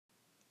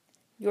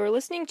You're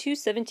listening to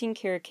 17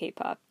 Karat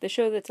K-Pop, the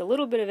show that's a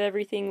little bit of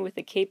everything with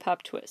a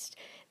K-pop twist.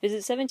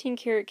 Visit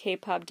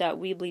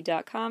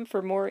 17karatkpop.weebly.com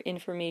for more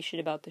information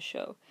about the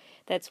show.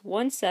 That's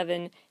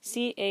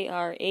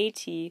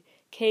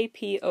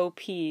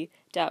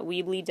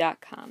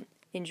 17karatkpop.weebly.com.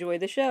 Enjoy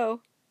the show.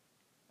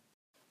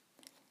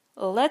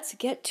 Let's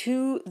get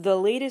to the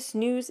latest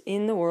news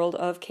in the world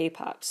of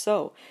K-pop.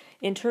 So,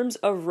 in terms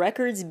of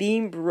records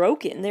being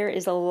broken, there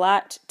is a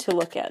lot to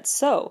look at.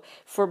 So,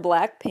 for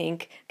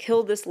Blackpink,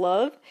 Kill This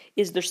Love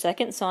is their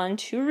second song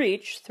to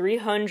reach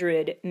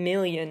 300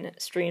 million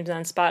streams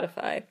on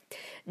Spotify.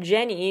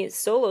 Jennie's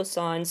solo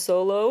song,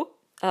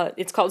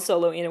 it's called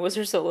Solo and it was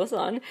her solo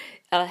song,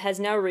 has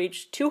now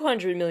reached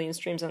 200 million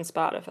streams on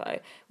Spotify,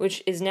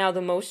 which is now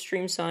the most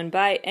streamed song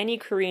by any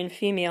Korean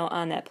female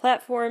on that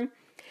platform.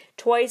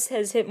 Twice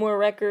has hit more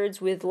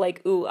records, with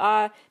Like Ooh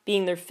Ah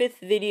being their 5th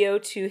video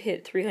to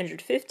hit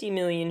 350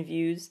 million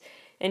views,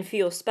 and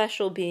Feel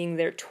Special being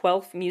their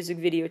 12th music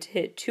video to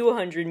hit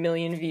 200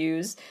 million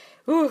views.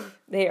 Ooh,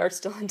 they are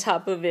still on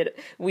top of it.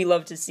 We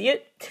love to see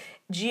it.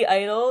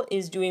 G-Idol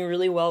is doing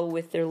really well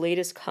with their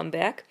latest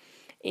comeback,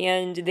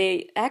 and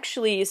they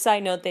actually,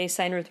 side note, they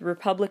signed with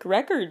Republic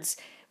Records,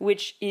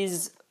 which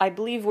is, I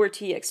believe, where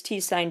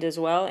TXT signed as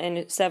well,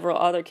 and several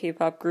other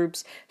K-pop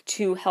groups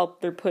to help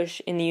their push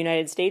in the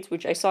United States,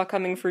 which I saw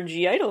coming for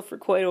G-Idol for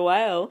quite a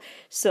while,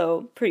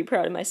 so pretty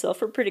proud of myself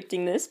for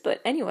predicting this. But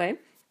anyway,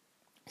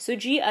 so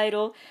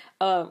G-Idol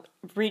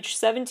reached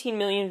 17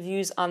 million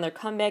views on their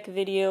comeback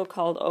video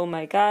called Oh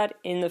My God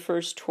in the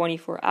first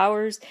 24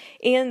 hours,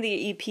 and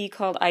the EP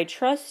called I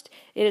Trust.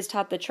 It has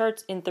topped the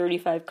charts in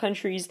 35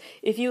 countries.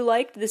 If you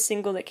liked the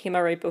single that came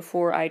out right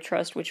before I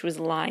Trust, which was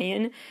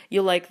Lion,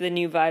 you'll like the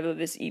new vibe of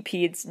this EP.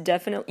 It's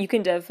definitely, you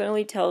can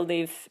definitely tell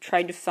they've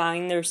tried to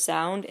find their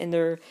sound, and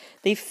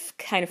they've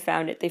kind of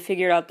found it. They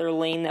figured out their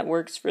lane that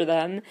works for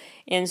them,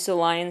 and so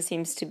Lion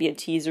seems to be a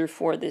teaser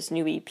for this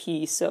new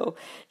EP, so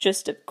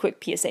just a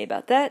quick PSA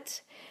about that.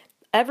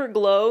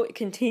 Everglow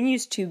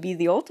continues to be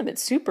the ultimate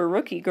super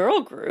rookie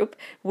girl group,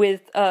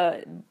 with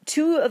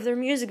 2 of their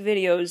music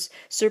videos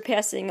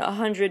surpassing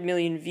 100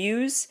 million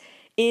views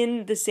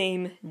in the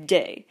same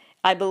day.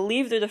 I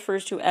believe they're the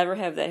first to ever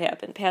have that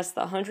happen, past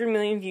the 100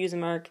 million views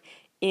mark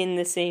in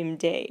the same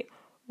day.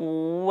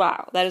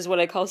 Wow, that is what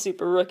I call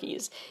super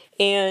rookies.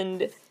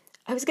 And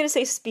I was going to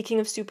say,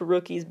 speaking of super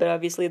rookies, but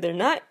obviously they're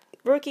not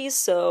rookies,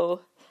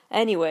 so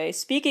anyway,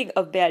 speaking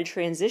of bad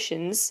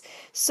transitions,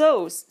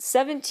 so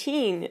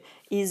 17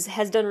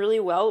 has done really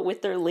well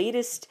with their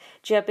latest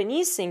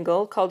Japanese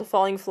single called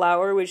Falling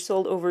Flower, which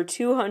sold over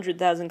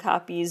 200,000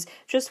 copies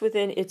just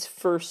within its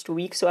first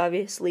week, so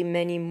obviously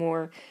many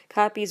more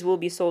copies will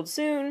be sold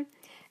soon.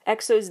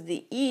 EXO's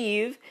The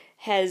Eve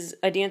has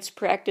a dance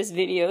practice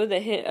video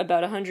that hit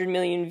about 100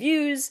 million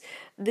views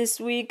this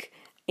week,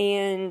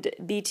 and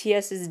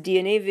BTS's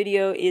DNA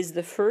video is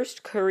the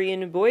first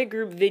Korean boy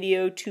group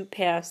video to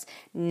pass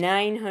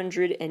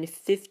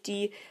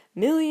 950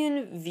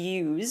 million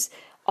views.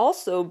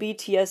 Also,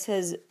 BTS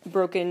has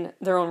broken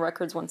their own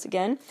records once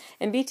again,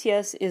 and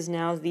BTS is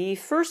now the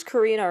first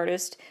Korean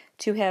artist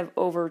to have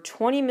over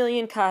 20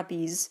 million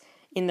copies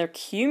in their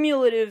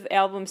cumulative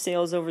album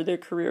sales over their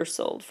career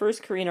sold.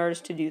 First Korean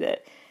artist to do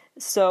that.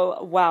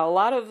 So, wow,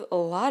 a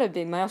lot of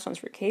big milestones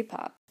for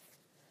K-pop.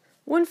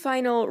 One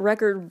final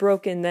record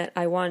broken that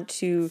I want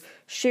to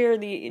share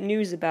the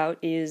news about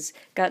is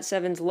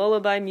GOT7's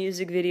Lullaby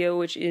music video,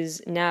 which has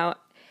now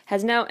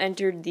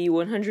entered the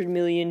 100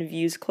 million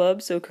views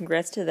club, so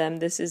congrats to them.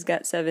 This is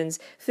GOT7's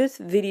 5th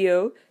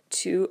video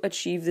to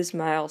achieve this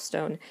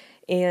milestone,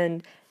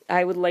 and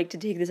I would like to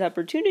take this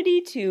opportunity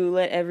to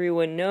let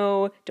everyone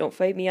know, don't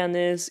fight me on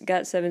this,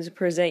 GOT7's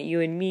Present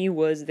You and Me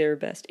was their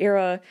best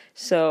era,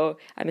 so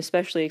I'm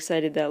especially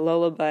excited that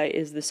Lullaby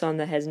is the song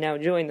that has now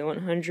joined the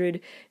 100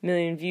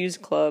 million views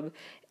club.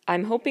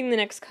 I'm hoping the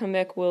next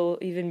comeback will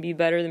even be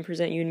better than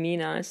Present You and Me,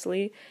 and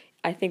honestly,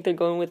 I think they're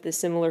going with the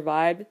similar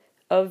vibe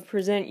of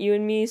Present You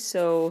and Me,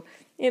 so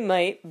it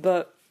might,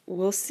 but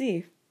we'll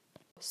see.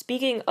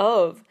 Speaking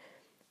of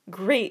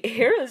great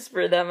eras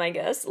for them, I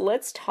guess,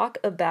 let's talk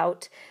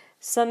about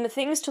some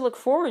things to look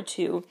forward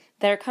to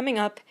that are coming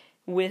up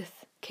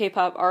with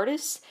K-pop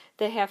artists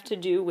that have to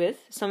do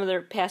with some of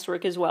their past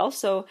work as well.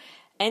 So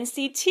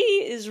NCT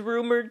is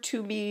rumored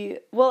to be,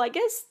 well, I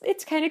guess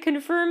it's kind of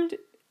confirmed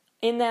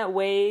in that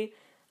way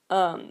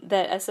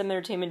that SM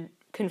Entertainment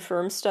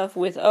confirmed stuff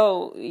with,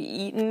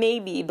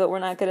 maybe, but we're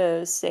not going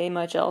to say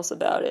much else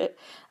about it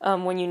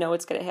when you know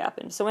it's going to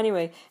happen. So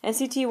anyway,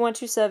 NCT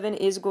 127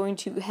 is going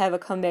to have a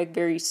comeback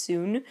very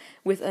soon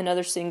with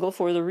another single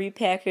for the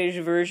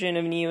repackaged version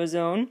of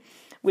Neozone,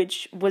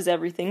 which was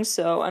everything,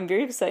 so I'm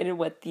very excited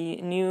what the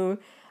new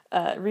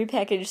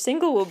repackaged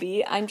single will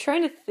be. I'm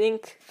trying to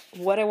think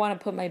what I want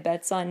to put my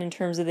bets on in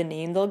terms of the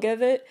name they'll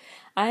give it.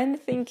 I'm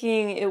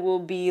thinking it will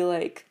be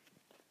like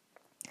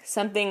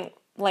something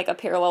like a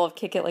parallel of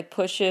Kick It Like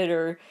Push It,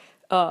 or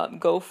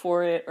Go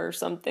For It, or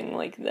something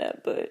like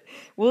that, but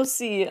we'll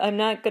see. I'm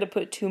not going to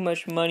put too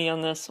much money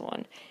on this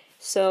one.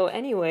 So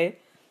anyway,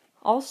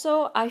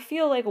 Also, I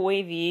feel like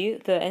Wavy,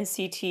 the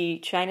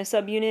NCT China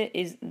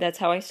subunit, that's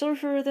how I still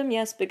refer to them,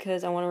 yes,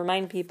 because I want to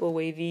remind people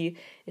Wavy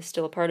is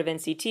still a part of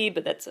NCT,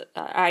 but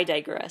I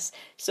digress.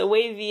 So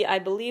Wavy, I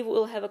believe,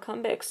 will have a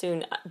comeback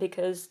soon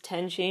because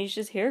Ten changed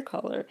his hair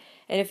color.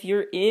 And if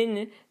you're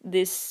in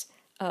this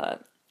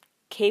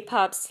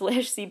K-pop /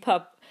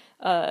 C-pop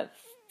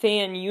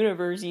fan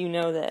universe, you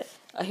know that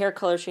a hair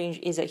color change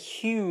is a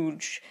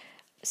huge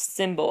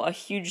symbol, a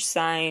huge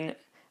sign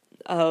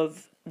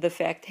of the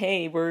fact,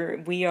 hey,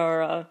 we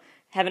are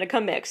having a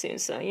comeback soon,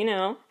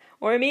 so,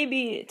 Or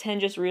maybe Ten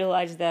just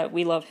realized that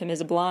we love him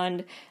as a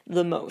blonde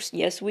the most.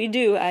 Yes, we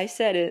do, I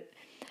said it.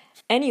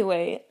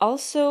 Anyway,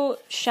 also,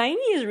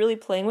 SHINee is really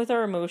playing with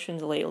our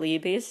emotions lately,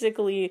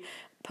 basically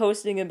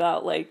posting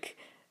about, like,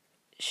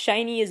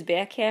 SHINee is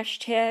back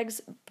hashtags,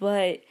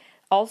 but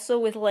also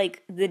with,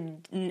 like, the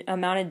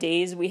amount of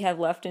days we have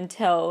left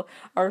until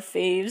our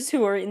faves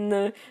who are in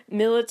the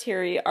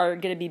military are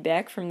going to be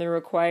back from the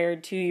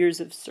required 2 years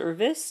of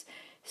service.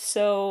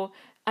 So,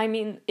 I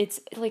mean,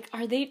 it's, like,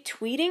 are they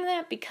tweeting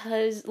that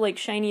because, like,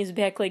 SHINee is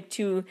back, like,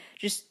 to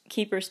just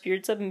keep our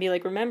spirits up and be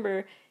like,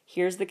 remember,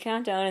 here's the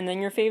countdown, and then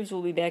your faves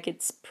will be back.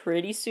 It's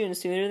pretty soon,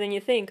 sooner than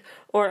you think.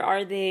 Or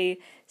are they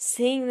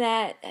saying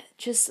that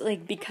just,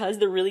 like, because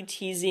they're really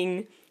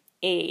teasing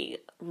a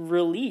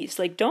release?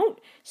 Like, don't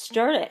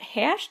start a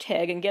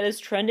hashtag and get us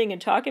trending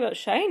and talking about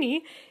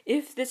SHINee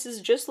if this is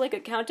just like a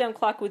countdown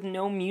clock with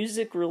no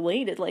music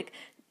related. Like,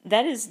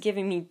 that is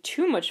giving me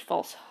too much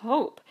false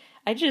hope.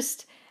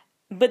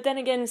 But then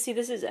again, see,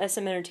 this is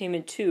SM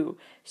Entertainment too,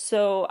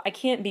 so I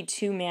can't be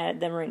too mad at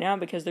them right now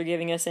because they're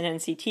giving us an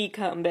NCT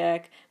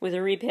comeback with a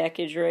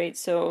repackage, right?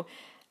 So,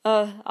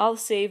 I'll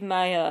save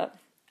my,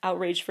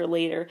 outrage for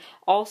later.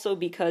 Also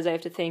because I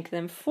have to thank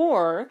them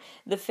for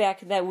the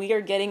fact that we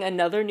are getting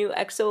another new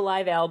EXO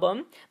live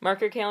album.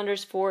 Mark your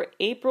calendars for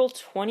April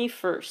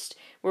 21st,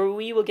 where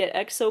we will get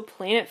EXO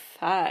Planet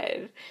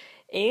 5.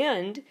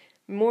 And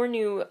more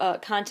new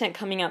content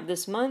coming out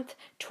this month.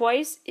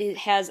 Twice, it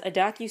has a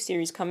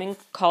docuseries coming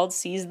called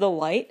Seize the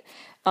Light,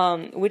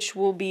 which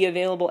will be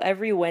available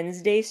every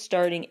Wednesday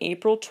starting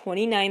April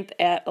 29th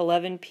at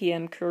 11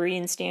 p.m.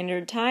 Korean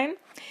Standard Time.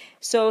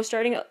 So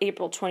starting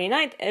April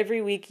 29th,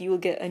 every week you will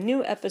get a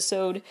new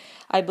episode,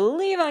 I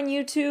believe on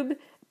YouTube,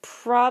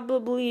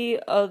 probably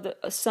of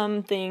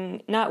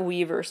something, not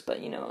Weverse,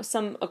 but,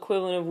 some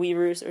equivalent of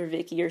Weverse or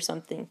Viki or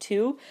something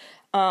too.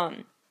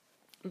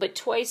 But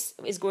Twice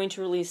is going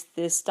to release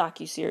this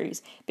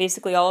docuseries,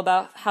 basically all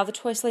about how the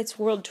Twicelight's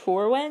World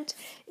Tour went,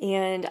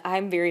 and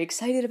I'm very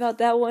excited about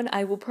that one.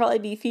 I will probably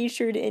be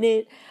featured in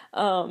it.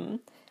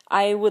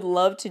 I would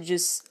love to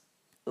just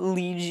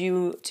lead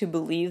you to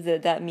believe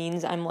that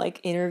means I'm, like,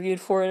 interviewed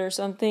for it or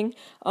something,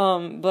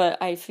 but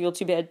I feel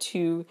too bad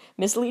to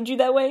mislead you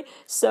that way.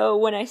 So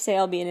when I say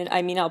I'll be in it,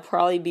 I mean I'll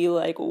probably be,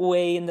 like,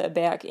 way in the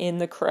back in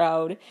the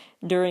crowd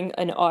during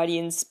an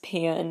audience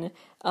pan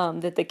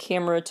that the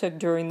camera took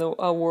during the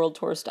world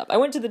tour stop. I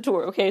went to the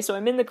tour, okay, so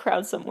I'm in the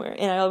crowd somewhere,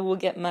 and I will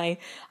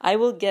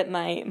get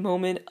my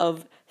moment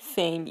of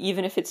fame,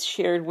 even if it's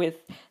shared with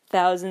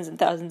thousands and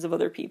thousands of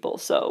other people.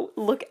 So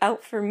look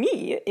out for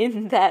me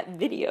in that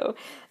video.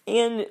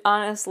 And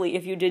honestly,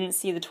 if you didn't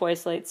see the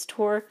Twicelight's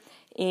tour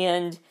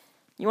and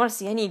you want to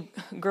see any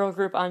girl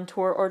group on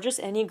tour, or just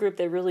any group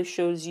that really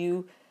shows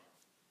you,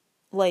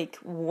 like,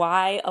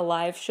 why a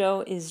live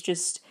show is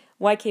just,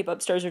 why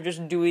K-pop stars are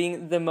just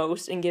doing the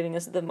most and giving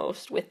us the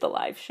most with the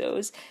live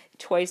shows,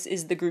 Twice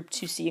is the group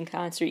to see in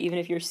concert, even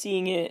if you're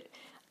seeing it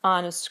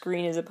on a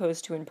screen as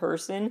opposed to in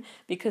person,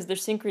 because their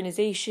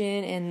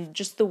synchronization and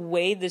just the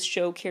way this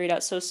show carried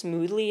out so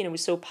smoothly and it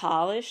was so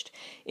polished,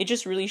 it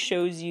just really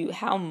shows you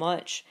how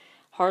much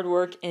hard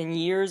work and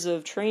years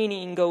of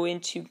training go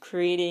into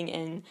creating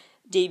and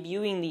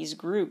debuting these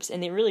groups,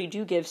 and they really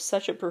do give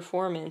such a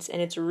performance,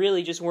 and it's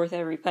really just worth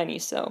every penny.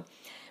 So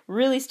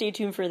really stay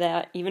tuned for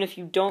that. Even if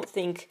you don't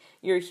think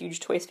you're a huge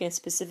Twice fan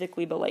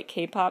specifically, but like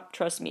K-pop,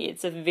 trust me,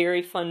 it's a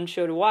very fun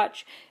show to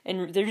watch,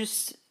 and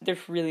they're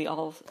really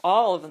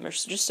all of them are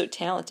just so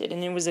talented,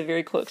 and it was a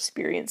very cool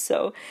experience.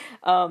 So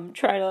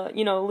try to,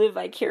 live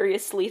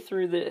vicariously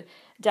through the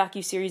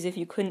docuseries if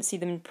you couldn't see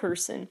them in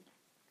person.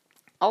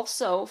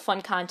 Also,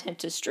 fun content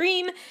to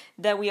stream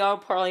that we all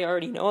probably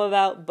already know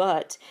about,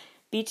 but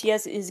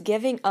BTS is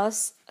giving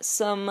us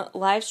some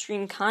live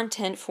stream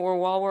content for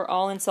while we're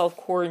all in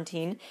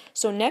self-quarantine.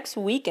 So next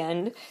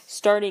weekend,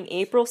 starting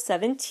April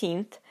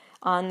 17th,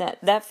 on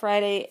that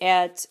Friday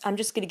at, I'm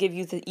just going to give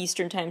you the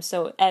Eastern time,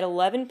 so at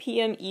 11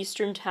 p.m.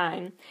 Eastern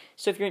time,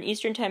 so if you're in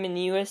Eastern time in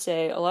the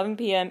USA, 11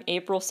 p.m.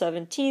 April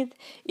 17th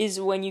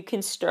is when you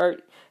can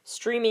start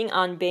streaming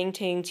on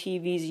Bangtan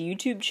TV's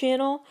YouTube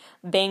channel,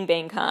 Bang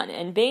Bang Con.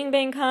 And Bang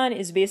Bang Con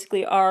is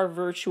basically our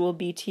virtual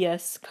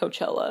BTS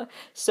Coachella.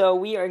 So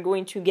we are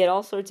going to get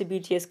all sorts of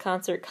BTS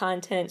concert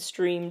content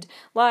streamed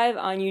live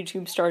on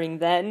YouTube starting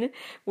then,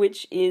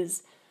 which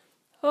is,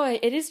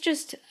 it is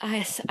just,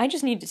 I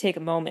just need to take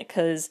a moment,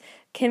 because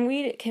can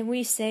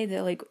we say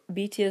that, like,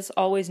 BTS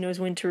always knows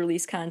when to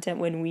release content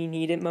when we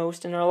need it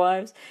most in our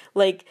lives?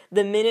 Like,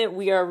 the minute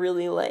we are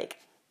really, like,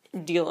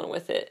 dealing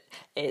with it.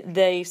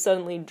 They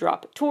suddenly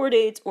drop tour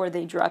dates, or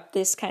they drop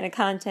this kind of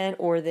content,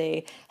 or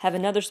they have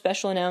another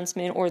special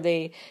announcement, or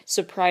they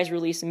surprise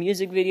release a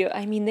music video.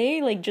 I mean,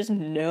 they like just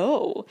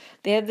know.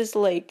 They have this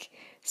like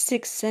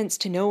sixth sense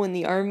to know when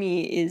the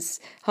army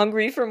is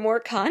hungry for more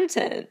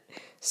content.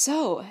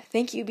 So,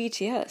 thank you,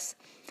 BTS.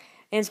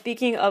 And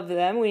speaking of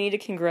them, we need to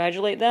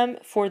congratulate them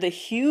for the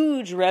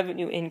huge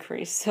revenue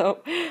increase.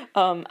 So,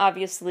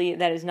 obviously,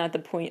 that is not the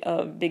point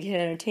of Big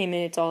Hit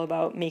Entertainment. It's all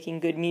about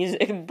making good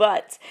music.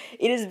 But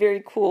it is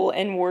very cool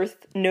and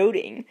worth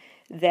noting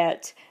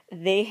that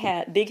they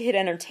had Big Hit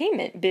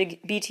Entertainment,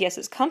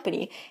 BTS's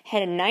company,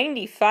 had a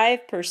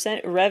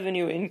 95%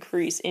 revenue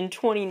increase in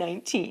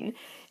 2019.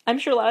 I'm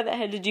sure a lot of that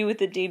had to do with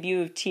the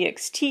debut of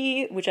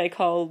TXT, which I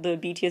call the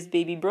BTS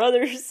baby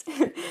brothers.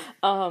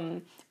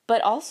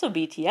 But also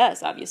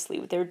BTS, obviously,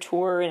 with their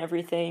tour and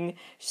everything.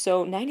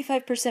 So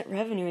 95%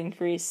 revenue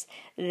increase.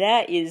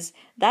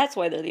 That's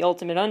why they're the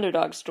ultimate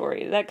underdog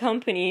story. That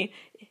company,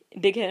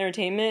 Big Hit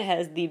Entertainment,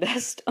 has the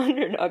best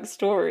underdog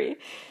story.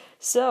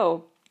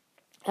 So,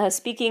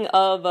 speaking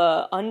of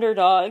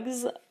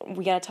underdogs,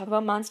 we gotta talk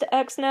about Monsta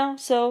X now.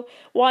 So,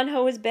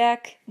 Wonho is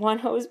back.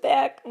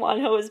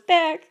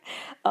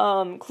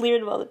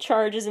 Cleared of all the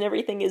charges and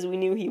everything as we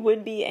knew he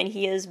would be, and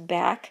he is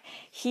back.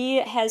 He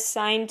has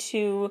signed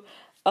to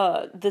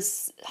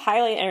this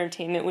Highlight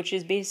Entertainment, which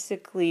is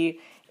basically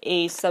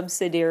a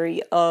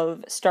subsidiary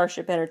of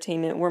Starship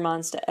Entertainment, where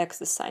Monsta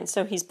X is signed.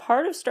 So he's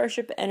part of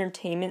Starship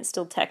Entertainment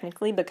still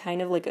technically, but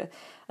kind of like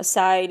a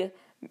side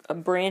a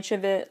branch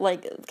of it,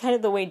 like kind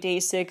of the way Day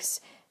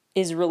 6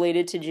 is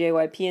related to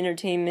JYP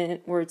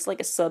Entertainment, where it's like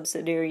a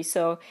subsidiary.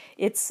 So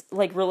it's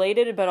like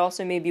related, but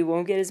also maybe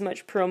won't get as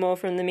much promo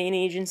from the main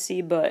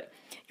agency, but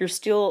you're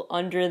still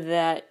under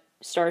that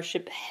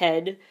Starship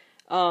head.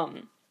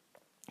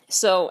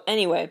 So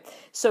anyway,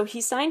 so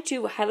he signed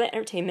to Highlight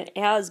Entertainment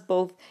as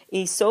both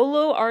a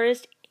solo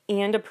artist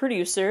and a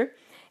producer.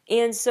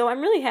 And so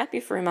I'm really happy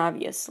for him,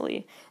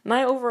 obviously.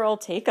 My overall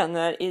take on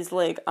that is,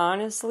 like,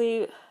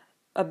 honestly,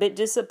 a bit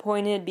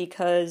disappointed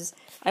because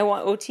I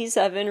want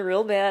OT7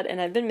 real bad,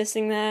 and I've been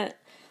missing that.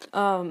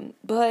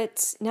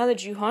 But now that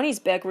Juhani's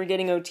back, we're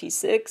getting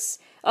OT6.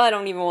 I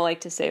don't even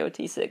like to say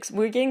OT6.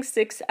 We're getting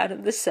 6 out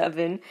of the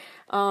 7.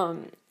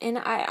 And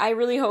I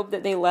really hope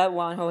that they let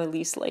Wonho at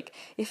least, like,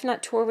 if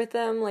not tour with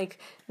them, like,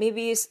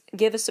 maybe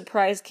give a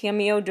surprise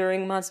cameo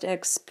during Monsta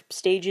X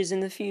stages in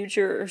the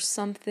future or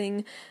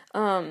something.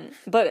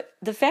 But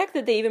the fact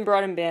that they even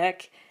brought him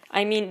back,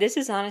 I mean, this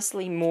is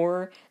honestly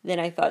more than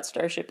I thought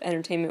Starship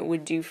Entertainment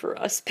would do for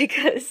us,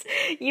 because,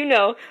 you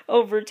know,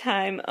 over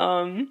time,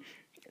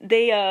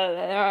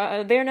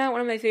 they're not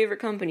one of my favorite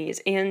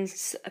companies, and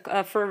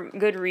for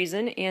good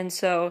reason. And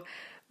so,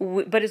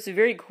 but it's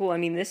very cool. I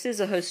mean, this is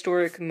a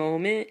historic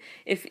moment.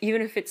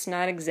 Even if it's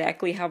not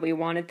exactly how we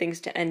wanted things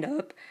to end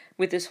up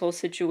with this whole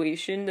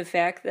situation, the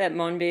fact that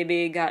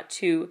Monbebe got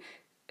to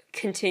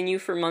continue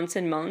for months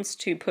and months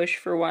to push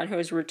for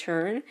Wonho's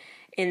return,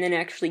 and then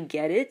actually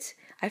get it,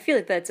 I feel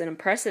like that's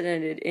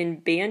unprecedented in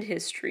band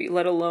history,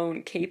 let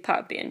alone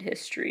K-pop band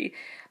history.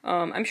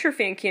 I'm sure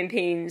fan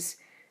campaigns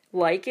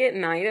like it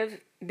might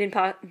have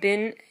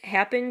been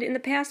happened in the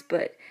past,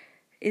 but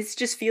it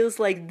just feels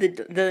like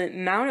the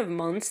amount of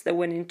months that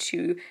went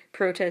into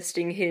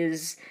protesting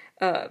his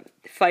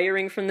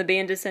firing from the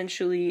band,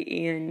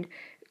 essentially, and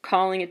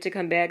calling it to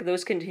come back,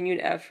 those continued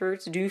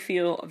efforts do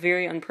feel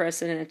very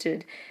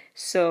unprecedented.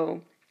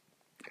 So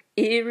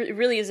it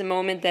really is a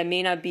moment that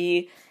may not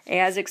be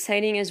as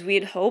exciting as we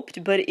had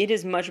hoped, but it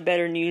is much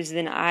better news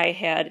than I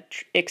had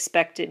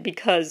expected,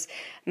 because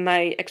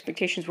my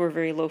expectations were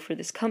very low for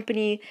this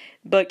company,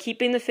 but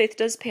keeping the faith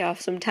does pay off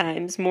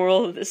sometimes,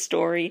 moral of the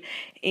story.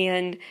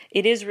 And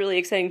it is really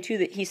exciting too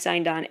that he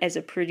signed on as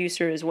a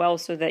producer as well,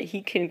 so that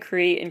he can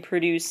create and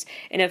produce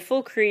and have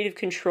full creative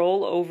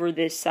control over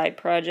this side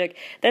project.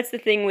 That's the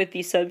thing with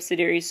these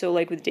subsidiaries. So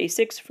like with Day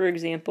 6, for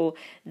example,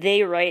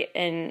 they write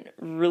and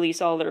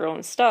release all their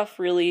own stuff,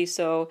 really,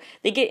 so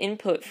they get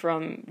input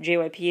from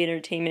JYP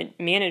Entertainment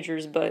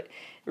managers, but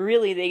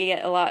really they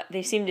get a lot.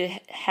 They seem to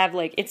have,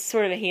 like, it's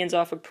sort of a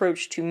hands-off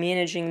approach to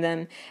managing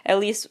them, at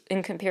least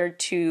in compared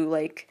to,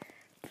 like,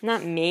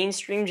 not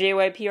mainstream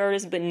JYP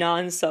artists, but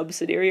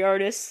non-subsidiary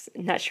artists.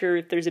 Not sure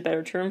if there's a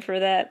better term for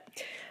that.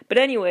 But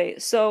anyway,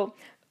 so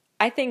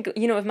I think,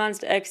 you know, if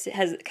Monsta X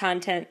has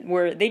content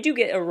where they do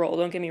get a role,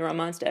 don't get me wrong,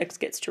 Monsta X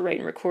gets to write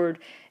and record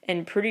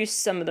and produce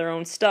some of their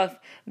own stuff,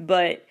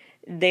 but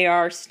they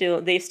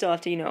still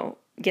have to, you know,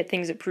 get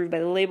things approved by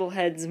the label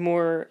heads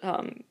more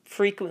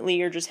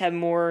frequently, or just have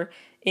more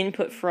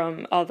input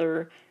from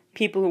other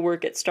people who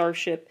work at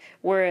Starship,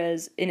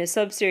 whereas in a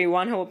subsidiary,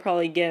 Wonho will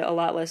probably get a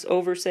lot less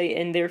oversight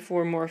and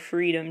therefore more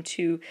freedom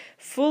to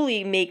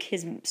fully make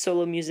his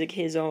solo music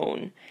his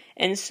own.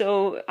 And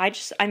so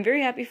I'm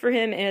very happy for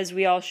him, as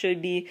we all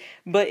should be,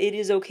 but it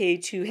is okay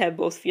to have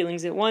both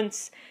feelings at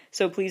once.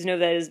 So please know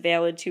that is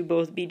valid to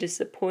both be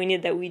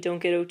disappointed that we don't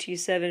get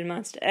OT7 and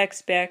Monsta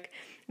X back,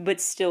 but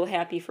still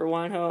happy for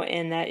Wonho,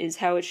 and that is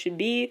how it should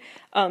be.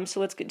 So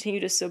let's continue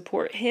to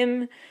support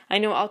him. I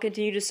know I'll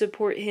continue to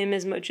support him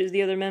as much as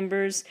the other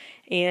members,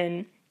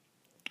 and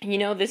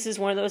this is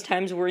one of those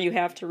times where you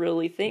have to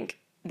really think.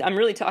 I'm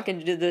really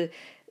talking to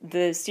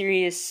the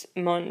serious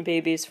Mon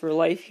babies for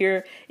life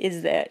here,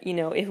 is that,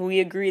 if we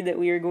agree that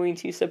we are going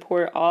to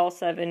support all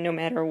 7 no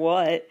matter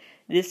what,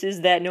 this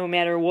is that no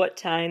matter what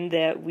time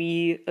that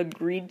we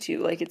agreed to.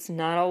 Like, it's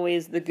not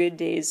always the good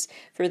days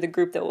for the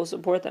group that will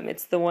support them.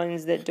 It's the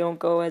ones that don't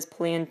go as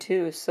planned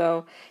too.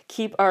 So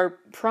keep our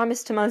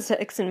promise to Monsta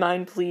X in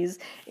mind, please,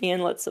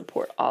 and let's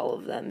support all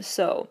of them.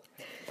 So,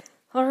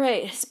 all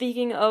right,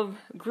 speaking of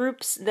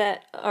groups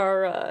that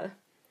are...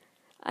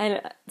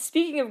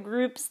 speaking of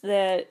groups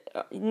that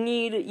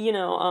need, I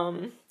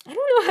don't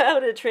know how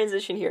to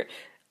transition here,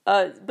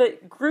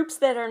 but groups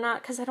that are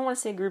not, because I don't want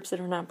to say groups that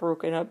are not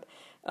broken up,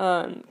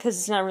 because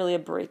it's not really a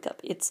breakup,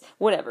 it's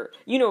whatever,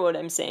 you know what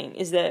I'm saying,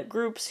 is that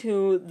groups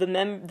who the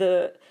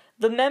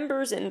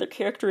members and their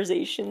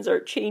characterizations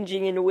are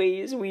changing in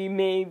ways we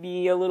may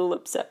be a little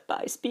upset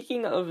by.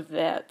 Speaking of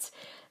that,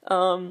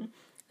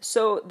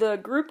 so the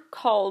group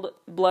called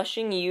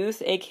Blushing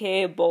Youth,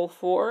 aka Bull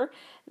 4,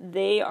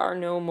 they are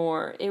no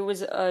more. It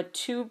was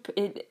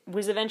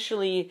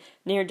eventually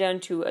narrowed down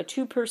to a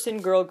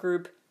 2-person girl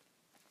group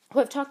who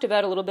I've talked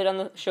about a little bit on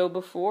the show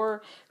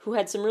before, who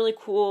had some really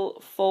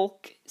cool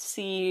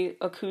folksy,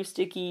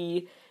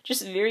 acoustic-y,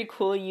 just very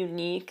cool,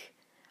 unique,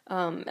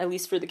 at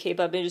least for the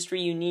K-pop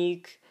industry,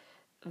 unique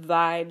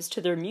vibes to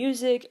their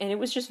music, and it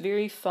was just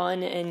very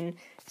fun and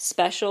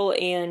special,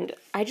 and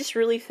I just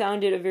really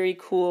found it a very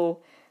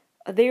cool...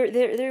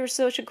 They were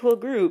such a cool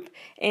group,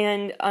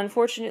 and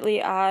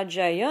unfortunately, Ah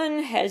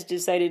Jae-yeon has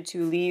decided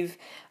to leave,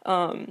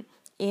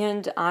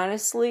 and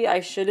honestly,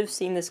 I should have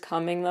seen this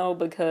coming, though,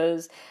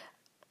 because,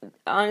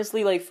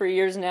 honestly, like, for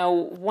years now,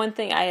 one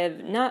thing I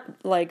have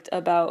not liked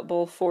about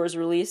Bull 4's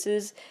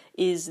releases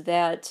is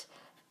that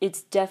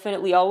it's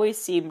definitely always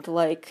seemed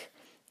like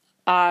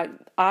Ah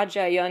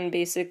Jae-yeon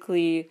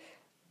basically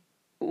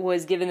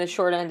was given the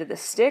short end of the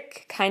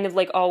stick, kind of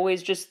like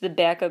always just the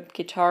backup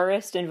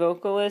guitarist and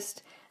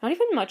vocalist. Not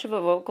even much of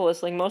a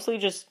vocalist, like mostly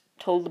just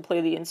told to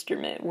play the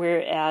instrument,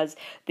 whereas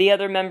the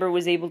other member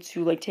was able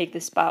to like take the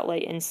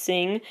spotlight and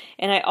sing,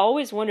 and I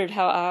always wondered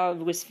how Ah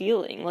was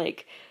feeling,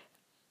 like,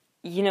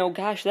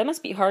 gosh, that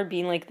must be hard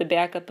being like the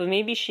backup, but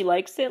maybe she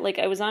likes it. Like,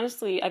 I've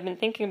been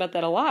thinking about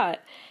that a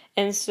lot,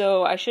 and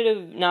so I should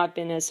have not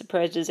been as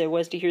surprised as I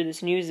was to hear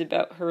this news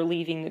about her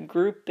leaving the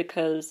group,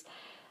 because,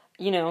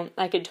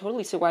 I could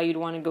totally see why you'd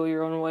want to go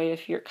your own way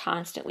if you're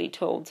constantly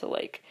told to,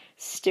 like,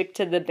 stick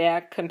to the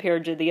back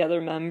compared to the other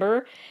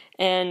member.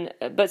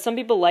 But some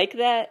people like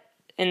that,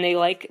 and they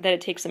like that it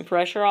takes some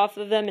pressure off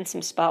of them and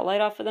some spotlight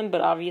off of them,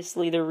 but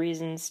obviously there are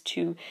reasons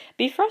to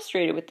be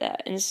frustrated with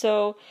that. And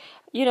so,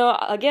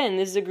 again,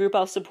 this is a group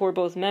I'll support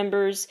both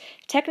members.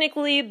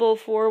 Technically, Bull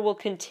 4 will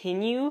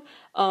continue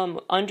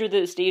under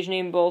the stage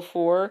name Bull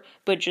 4,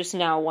 but just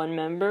now one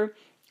member.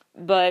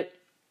 But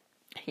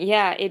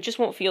yeah, it just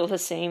won't feel the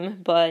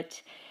same,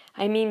 but,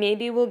 I mean,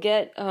 maybe we'll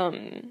get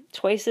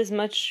twice as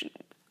much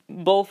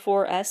Bull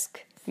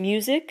 4-esque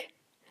music.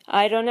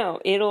 I don't know.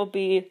 It'll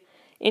be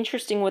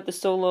interesting what the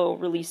solo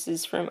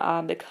releases from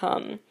Ah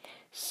become.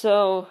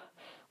 So,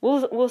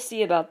 we'll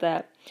see about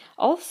that.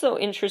 Also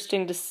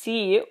interesting to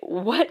see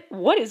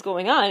what is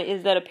going on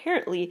is that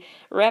apparently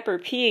rapper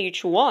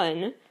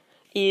PH1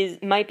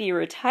 might be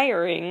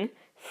retiring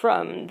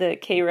from the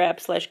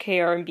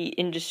K-rap/K-R&B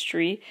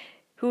industry.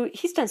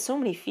 He's done so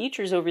many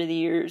features over the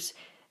years.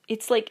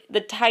 It's like the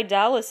Ty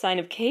Dolla $ign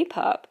of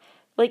K-pop.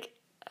 Like,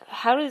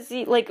 how does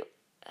he, like,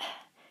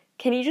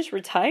 can he just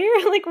retire?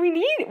 Like, we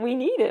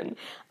need him.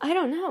 I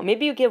don't know.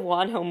 Maybe you give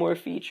Wonho more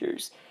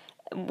features.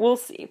 We'll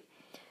see.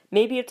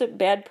 Maybe it's a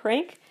bad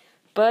prank,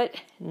 but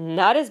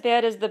not as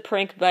bad as the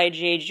prank by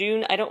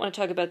Jae-joon. I don't want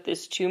to talk about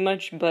this too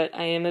much, but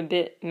I am a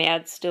bit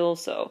mad still,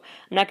 so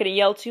I'm not going to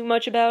yell too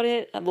much about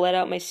it. I've let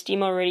out my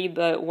steam already,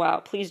 but wow,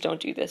 please don't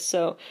do this.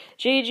 So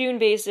Jae-joon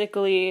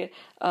basically,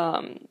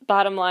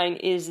 bottom line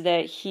is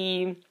that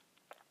he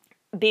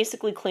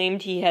basically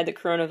claimed he had the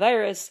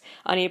coronavirus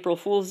on April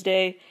Fool's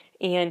Day,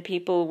 and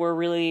people were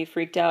really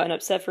freaked out and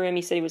upset for him.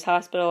 He said he was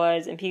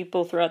hospitalized, and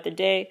people throughout the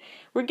day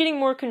were getting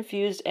more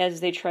confused as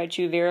they tried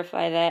to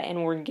verify that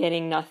and were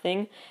getting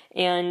nothing.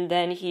 And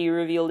then he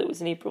revealed it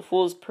was an April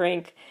Fool's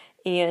prank,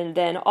 and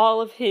then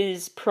all of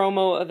his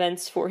promo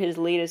events for his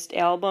latest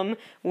album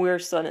were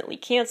suddenly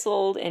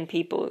canceled, and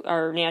people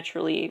are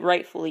naturally,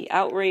 rightfully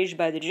outraged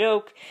by the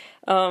joke.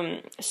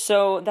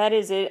 So that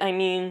is it. I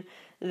mean,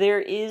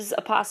 there is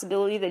a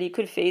possibility that he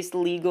could face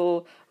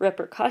legal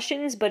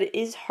repercussions, but it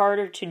is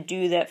harder to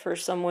do that for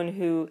someone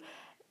who,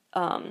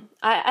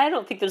 I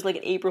don't think there's, like,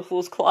 an April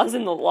Fool's clause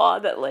in the law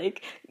that,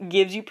 like,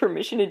 gives you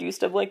permission to do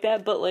stuff like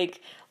that, but, like,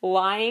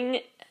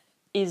 lying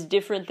is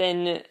different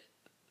than,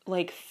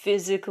 like,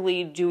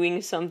 physically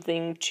doing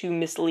something to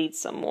mislead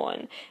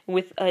someone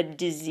with a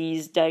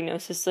disease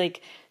diagnosis.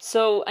 Like,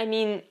 so, I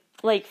mean,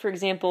 like, for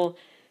example,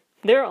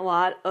 there are a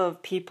lot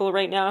of people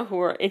right now who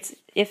are,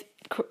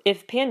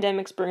 if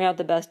pandemics bring out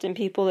the best in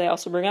people, they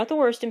also bring out the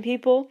worst in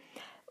people,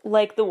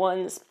 like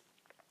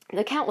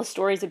the countless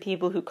stories of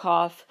people who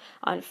cough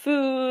on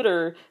food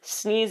or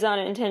sneeze on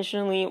it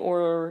intentionally,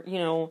 or,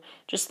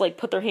 just like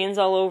put their hands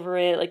all over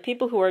it, like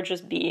people who are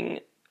just being,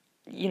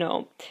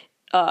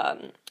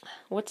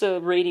 what's a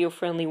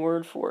radio-friendly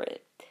word for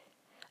it?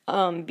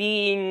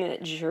 Being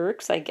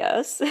jerks, I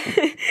guess.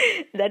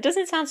 That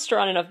doesn't sound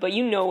strong enough, but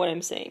you know what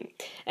I'm saying.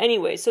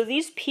 Anyway, so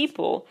these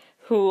people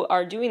who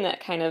are doing that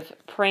kind of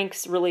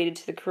pranks related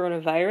to the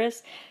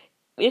coronavirus,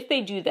 if they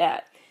do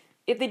that,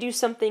 if they do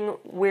something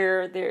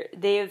where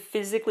they have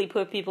physically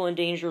put people in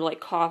danger,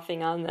 like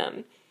coughing on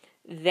them,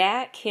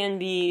 that can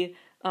be,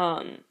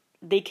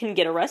 they can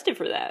get arrested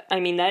for that. I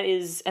mean, that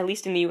is, at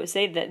least in the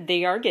USA, that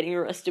they are getting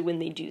arrested when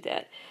they do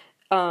that.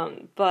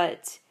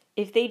 But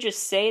if they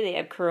just say they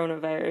have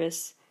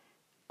coronavirus,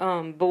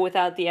 but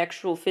without the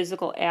actual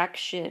physical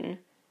action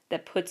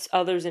that puts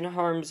others in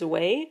harm's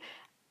way,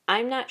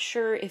 I'm not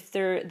sure if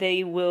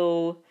they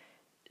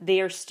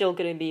are still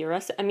going to be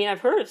arrested. I mean,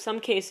 I've heard of some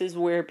cases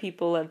where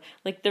people have,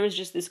 like, there was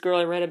just this girl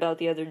I read about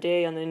the other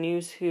day on the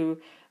news who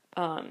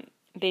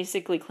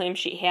basically claimed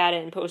she had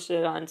it and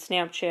posted it on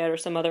Snapchat or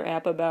some other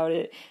app about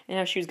it, and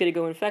how she was going to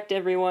go infect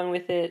everyone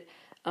with it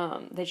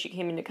that she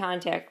came into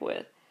contact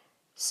with.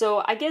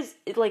 So I guess,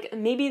 like,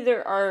 maybe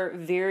there are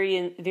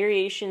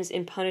variations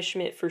in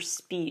punishment for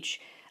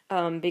speech,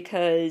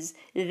 because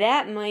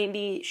that might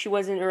be, she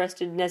wasn't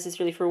arrested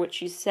necessarily for what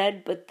she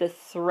said, but the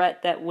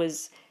threat that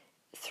was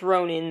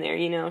thrown in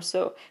there,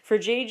 So for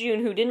Jay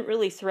June, who didn't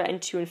really threaten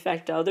to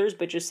infect others,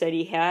 but just said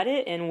he had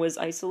it and was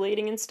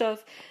isolating and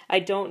stuff, I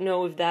don't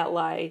know if that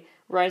lie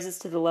rises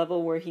to the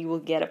level where he will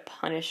get a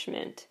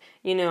punishment,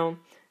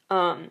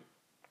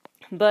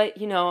 But,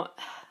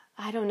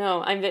 I don't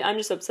know. I'm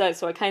just upset.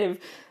 So I kind of,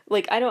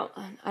 like, I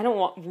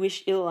don't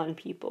wish ill on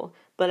people,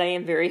 but I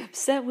am very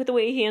upset with the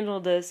way he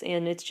handled this,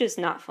 and it's just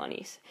not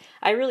funny.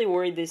 I really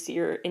worried this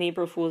year in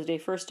April Fool's Day,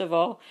 first of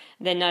all,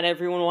 that not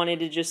everyone wanted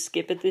to just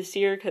skip it this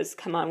year, because,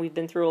 come on, we've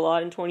been through a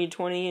lot in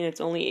 2020, and it's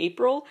only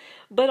April.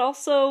 But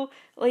also,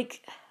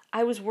 like,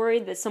 I was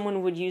worried that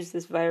someone would use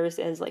this virus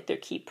as, like, their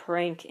key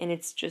prank, and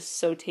it's just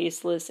so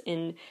tasteless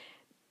and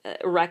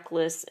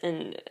reckless,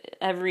 and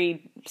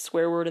every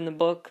swear word in the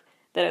book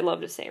that I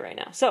love to say right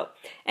now. So,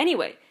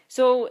 anyway,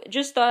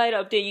 just thought I'd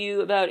update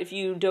you about, if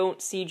you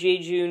don't see Jay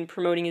June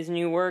promoting his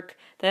new work,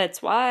 that's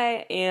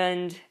why,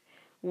 and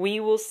we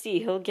will see.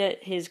 He'll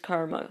get his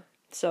karma.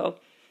 So,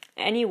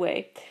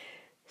 anyway,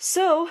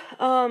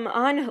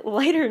 on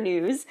lighter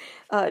news,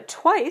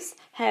 Twice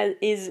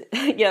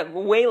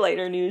way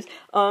lighter news,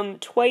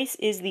 Twice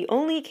is the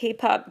only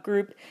K-pop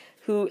group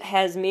who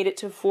has made it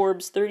to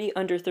Forbes 30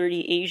 Under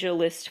 30 Asia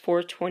list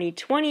for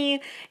 2020,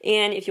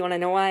 and if you want to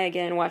know why,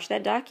 again, watch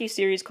that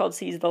docuseries called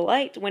Seize the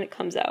Light when it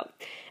comes out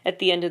at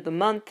the end of the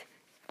month.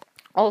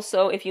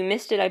 Also, if you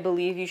missed it, I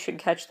believe you should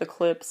catch the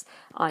clips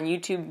on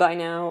YouTube by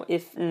now.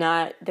 If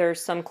not, there are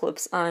some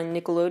clips on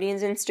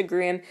Nickelodeon's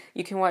Instagram.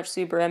 You can watch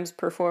Super M's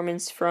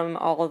performance from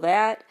all of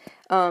that.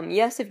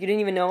 Yes, if you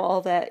didn't even know,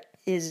 all that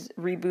is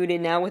rebooted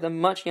now with a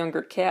much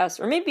younger cast,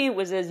 or maybe it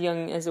was as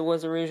young as it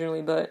was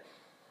originally, but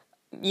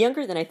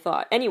younger than I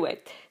thought. Anyway,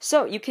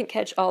 so you can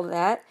catch all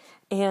that,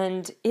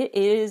 and it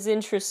is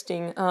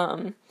interesting,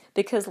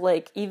 because,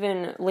 like,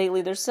 even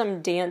lately there's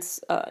some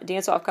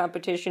dance-off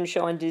competition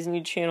show on Disney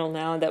Channel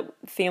now that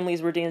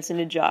families were dancing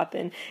to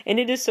Joplin,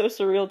 and it is so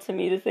surreal to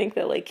me to think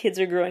that, like, kids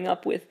are growing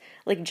up with,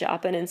 like,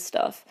 Joplin and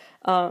stuff,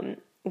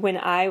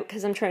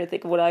 because I'm trying to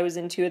think of what I was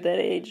into at that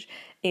age,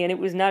 and it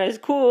was not as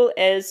cool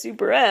as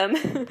Super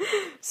M,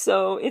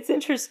 so it's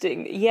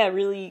interesting. Yeah,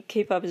 really,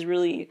 K-pop is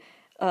really,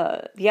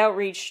 the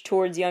outreach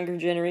towards younger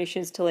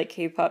generations to, like,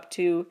 K-pop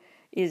too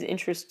is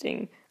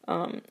interesting.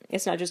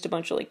 It's not just a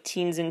bunch of, like,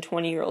 teens and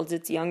 20-year-olds,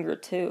 it's younger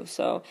too,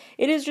 so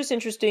it is just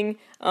interesting.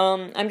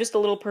 I'm just a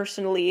little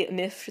personally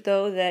miffed,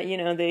 though, that,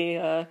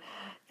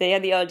 they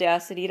had the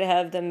audacity to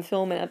have them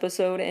film an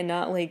episode and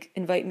not, like,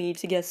 invite me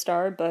to guest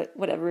star, but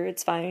whatever,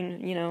 it's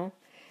fine,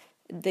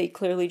 They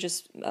clearly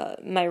just,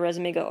 my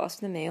resume got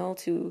lost in the mail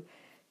to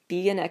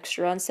be an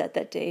extra on set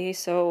that day,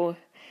 so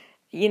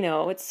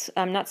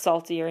I'm not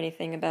salty or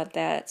anything about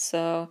that.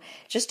 So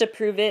just to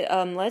prove it,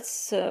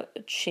 let's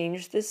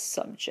change this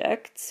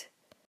subject.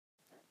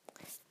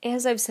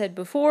 As I've said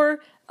before,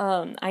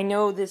 I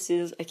know this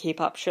is a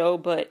K-pop show,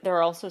 but there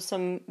are also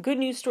some good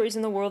news stories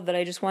in the world that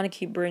I just want to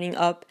keep bringing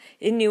up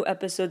in new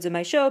episodes of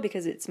my show,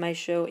 because it's my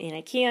show and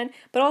I can,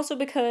 but also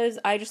because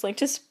I just like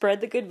to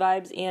spread the good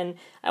vibes, and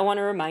I want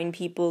to remind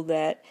people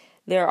that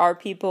there are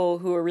people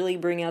who are really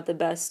bringing out the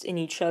best in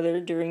each other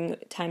during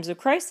times of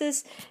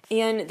crisis,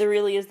 and there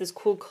really is this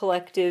cool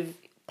collective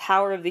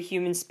power of the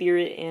human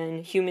spirit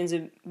and humans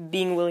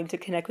being willing to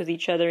connect with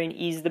each other and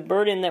ease the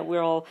burden that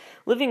we're all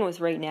living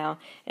with right now.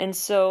 And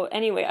so,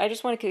 anyway, I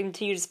just want to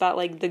continue to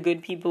spotlight the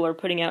good people are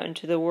putting out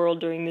into the world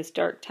during this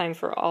dark time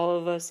for all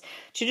of us,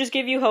 to just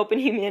give you hope in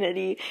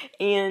humanity,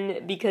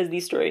 and because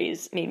these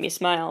stories made me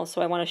smile, so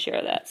I want to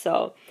share that.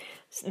 So,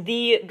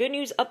 the good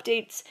news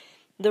updates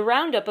The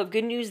roundup of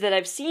good news that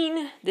I've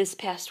seen this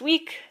past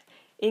week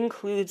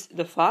includes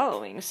the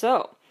following.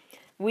 So,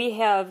 we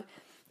have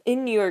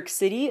in New York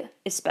City,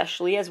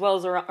 especially, as well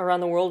as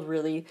around the world,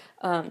 really,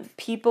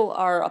 people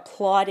are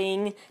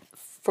applauding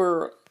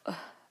for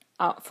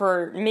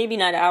maybe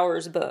not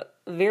hours, but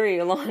a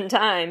very long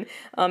time,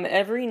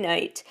 every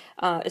night,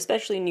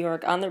 especially in New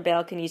York, on their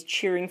balconies,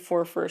 cheering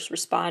for first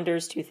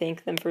responders to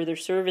thank them for their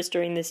service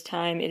during this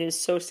time. It is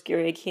so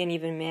scary. I can't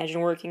even imagine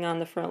working on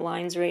the front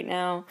lines right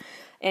now.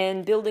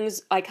 And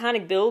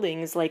iconic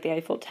buildings like the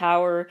Eiffel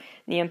Tower,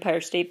 the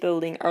Empire State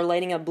Building, are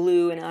lighting up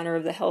blue in honor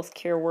of the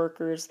healthcare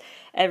workers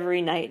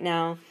every night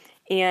now.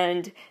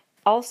 And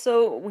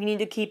also, we need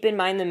to keep in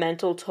mind the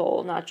mental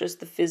toll, not just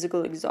the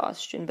physical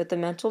exhaustion, but the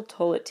mental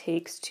toll it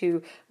takes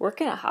to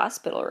work in a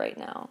hospital right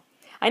now.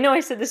 I know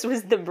I said this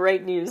was the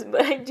bright news,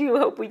 but I do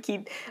hope we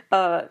keep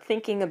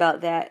thinking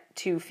about that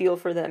to feel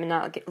for them and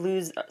not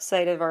lose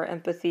sight of our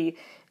empathy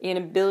and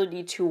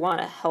ability to want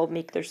to help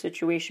make their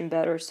situation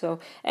better. So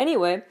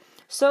anyway,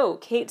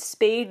 Kate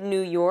Spade,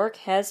 New York,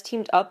 has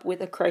teamed up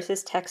with a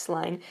crisis text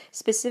line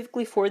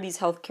specifically for these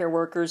healthcare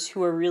workers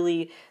who are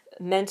really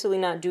mentally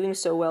not doing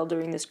so well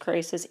during this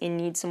crisis and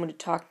need someone to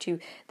talk to.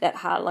 That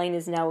hotline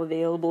is now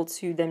available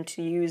to them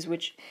to use,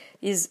 which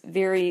is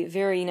very,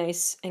 very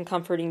nice and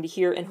comforting to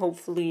hear, and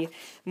hopefully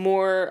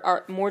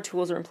more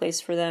tools are in place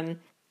for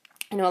them.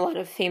 I know a lot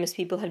of famous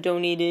people have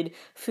donated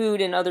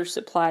food and other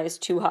supplies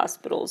to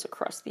hospitals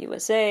across the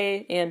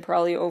USA and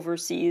probably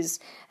overseas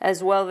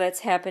as well.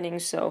 That's happening,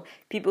 so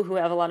people who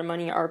have a lot of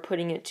money are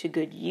putting it to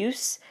good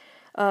use.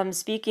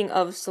 Speaking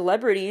of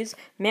celebrities,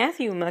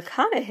 Matthew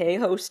McConaughey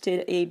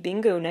hosted a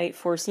bingo night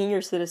for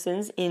senior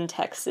citizens in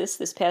Texas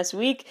this past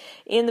week,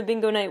 and the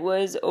bingo night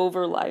was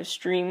over live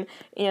stream,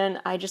 and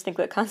I just think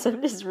that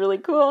concept is really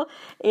cool,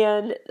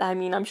 and I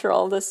mean, I'm sure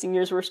all the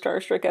seniors were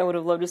starstruck. I would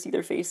have loved to see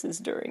their faces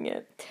during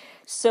it.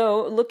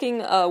 So,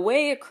 looking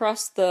way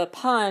across the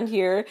pond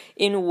here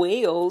in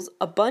Wales,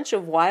 a bunch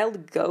of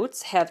wild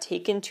goats have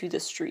taken to the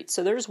streets.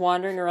 So they're just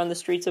wandering around the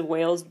streets of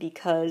Wales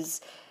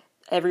because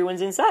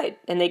everyone's inside,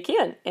 and they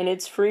can, and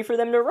it's free for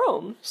them to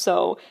roam.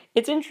 So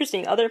it's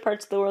interesting. Other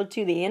parts of the world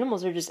too, the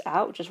animals are just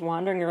out, just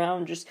wandering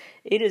around,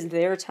 it is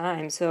their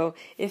time. So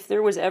if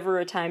there was ever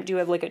a time to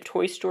have like a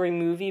Toy Story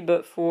movie,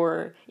 but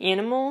for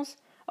animals,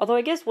 although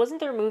I guess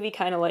wasn't there a movie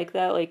kind of like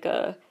that,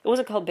 it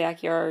wasn't called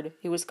Backyard,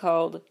 it was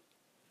called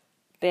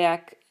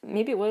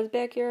maybe it was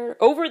Backyard?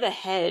 Over the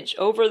Hedge.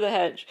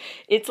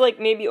 It's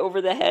like maybe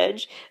Over the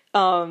Hedge,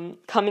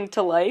 coming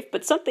to life,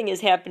 but something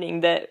is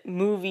happening that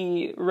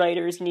movie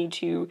writers need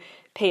to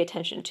pay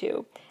attention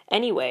to.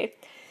 Anyway,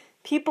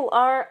 people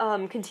are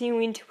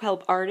continuing to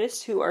help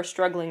artists who are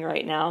struggling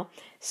right now.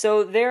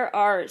 So there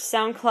are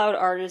SoundCloud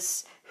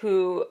artists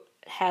who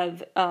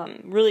have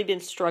really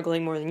been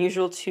struggling more than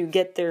usual to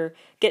get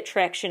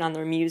traction on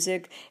their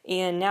music,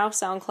 and now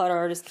SoundCloud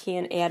artists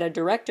can add a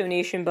direct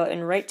donation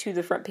button right to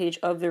the front page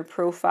of their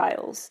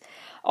profiles.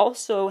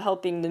 Also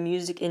helping the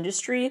music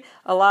industry,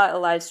 a lot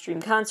of live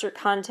stream concert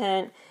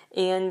content,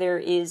 and there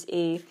is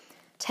a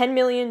 $10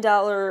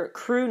 million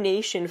Crew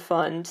Nation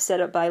fund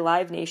set up by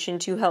Live Nation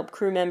to help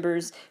crew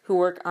members who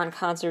work on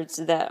concerts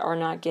that are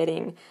not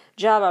getting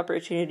job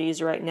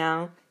opportunities right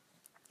now.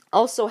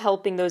 Also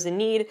helping those in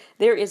need,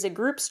 there is a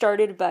group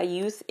started by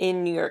youth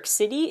in New York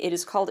City. It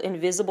is called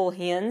Invisible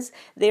Hands.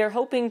 They are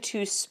hoping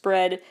to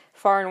spread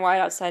far and wide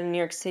outside of New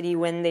York City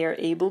when they are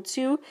able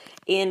to.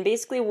 And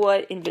basically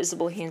what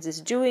Invisible Hands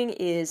is doing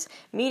is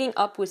meeting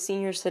up with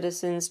senior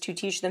citizens to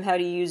teach them how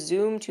to use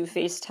Zoom to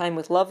FaceTime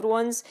with loved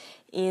ones.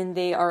 And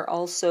they are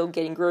also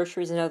getting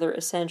groceries and other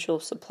essential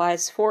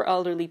supplies for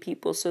elderly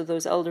people, so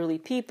those elderly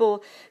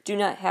people do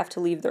not have to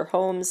leave their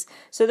homes.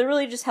 So they're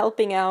really just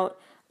helping out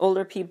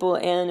older people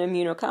and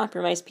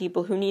immunocompromised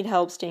people who need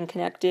help staying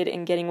connected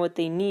and getting what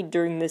they need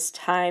during this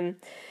time.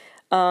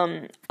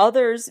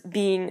 Others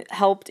being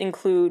helped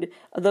include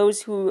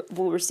those who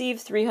will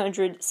receive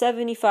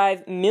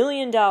 $375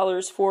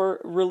 million for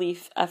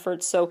relief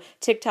efforts. So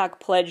TikTok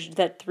pledged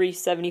that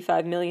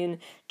 $375 million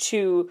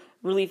to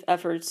relief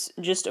efforts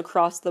just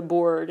across the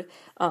board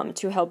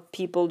to help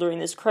people during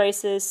this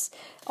crisis.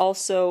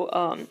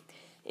 Also,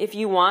 if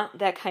you want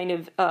that kind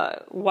of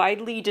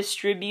widely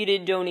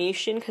distributed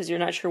donation, because you're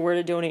not sure where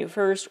to donate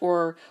first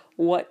or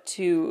what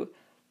to,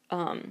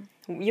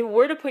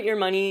 where to put your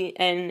money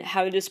and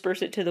how to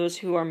disperse it to those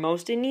who are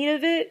most in need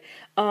of it,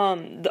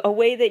 a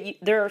way that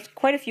there are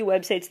quite a few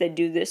websites that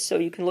do this, so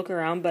you can look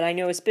around. But I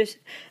know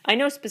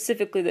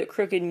specifically that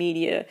Crooked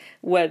Media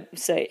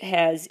website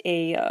has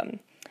a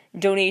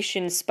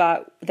donation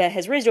spot that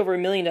has raised over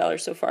 $1 million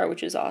so far,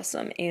 which is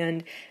awesome,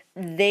 and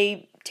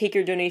they take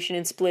your donation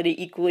and split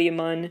it equally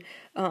among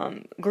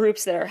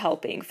groups that are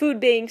helping.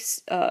 Food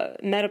banks,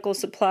 medical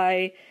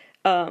supply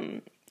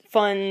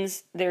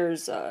funds.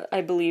 There's, I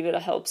believe it'll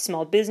help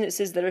small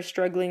businesses that are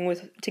struggling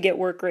to get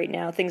work right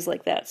now, things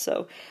like that.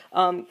 So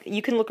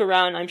you can look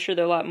around. I'm sure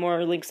there are a lot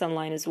more links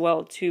online as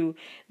well to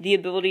the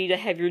ability to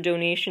have your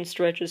donation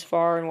stretch as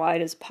far and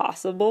wide as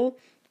possible.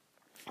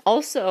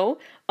 Also,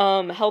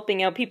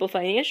 helping out people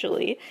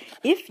financially.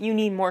 If you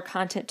need more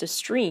content to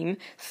stream,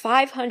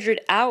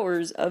 500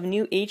 hours of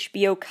new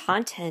HBO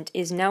content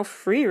is now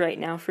free right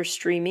now for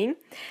streaming.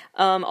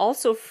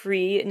 Also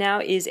free now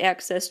is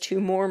access to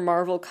more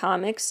Marvel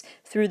comics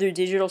through their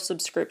digital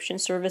subscription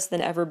service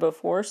than ever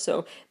before.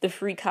 So the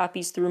free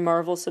copies through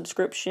Marvel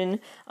subscription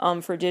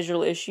for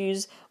digital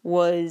issues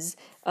was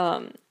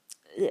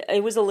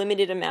it was a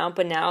limited amount,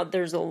 but now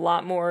there's a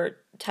lot more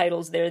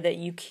titles there that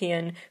you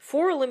can,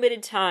 for a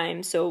limited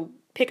time, so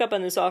pick up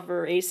on this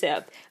offer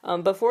ASAP,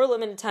 but for a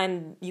limited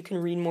time, you can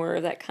read more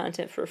of that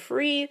content for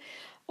free.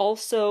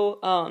 Also,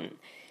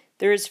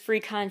 there is free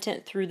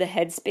content through the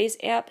Headspace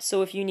app,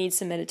 so if you need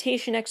some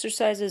meditation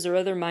exercises or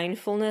other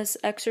mindfulness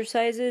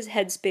exercises,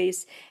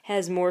 Headspace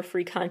has more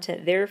free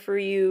content there for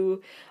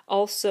you.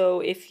 Also,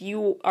 if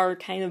you are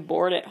kind of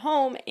bored at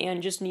home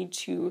and just need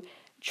to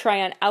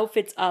try on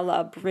outfits a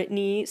la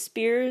Britney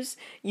Spears,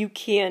 you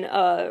can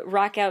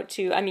rock out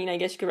to, I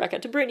guess you could rock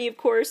out to Britney, of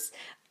course.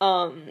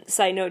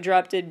 Side note,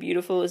 Drop Dead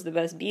Beautiful is the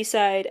best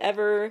B-side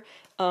ever.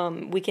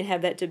 We can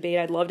have that debate.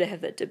 I'd love to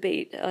have that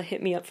debate.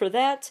 Hit me up for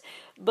that.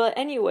 But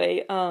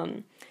anyway,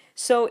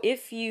 so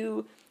if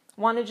you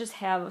want to just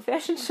have a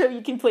fashion show,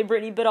 you can play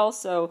Britney, but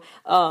also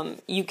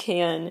you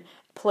can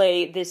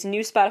play this new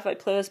Spotify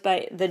playlist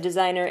by the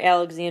designer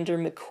Alexander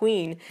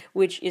McQueen,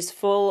 which is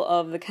full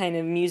of the kind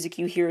of music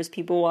you hear as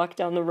people walk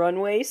down the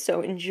runway,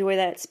 so enjoy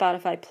that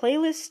Spotify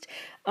playlist.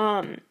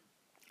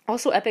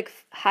 Also, Epic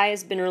High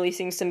has been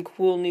releasing some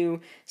cool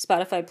new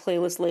Spotify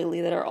playlists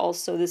lately that are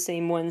also the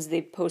same ones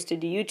they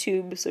posted to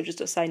YouTube, so just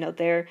a side note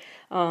there.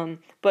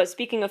 But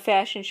speaking of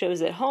fashion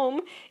shows at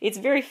home, it's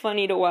very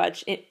funny to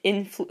watch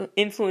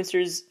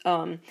influencers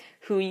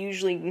who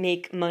usually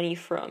make money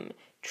from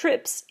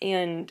trips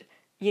and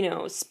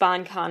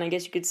SponCon, I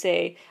guess you could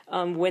say,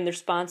 when their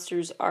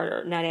sponsors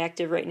are not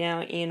active right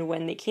now and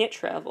when they can't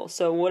travel.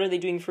 So what are they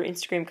doing for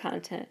Instagram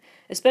content?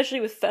 Especially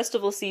with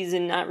festival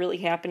season not really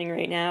happening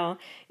right now,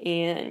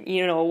 and,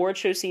 award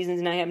show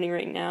season's not happening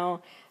right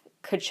now.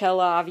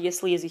 Coachella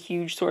obviously is a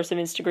huge source of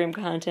Instagram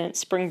content.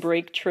 Spring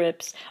break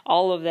trips,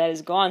 all of that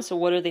is gone. So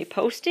what are they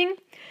posting?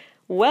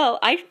 Well,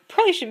 I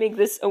probably should make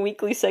this a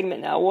weekly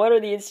segment now. What are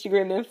the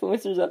Instagram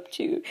influencers up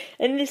to?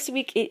 And this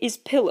week it is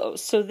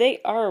pillows. So they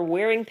are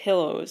wearing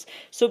pillows.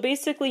 So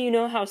basically, you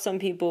know how some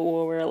people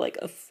will wear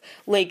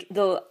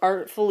they'll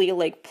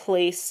artfully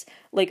place,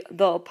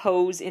 they'll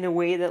pose in a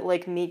way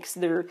that makes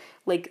their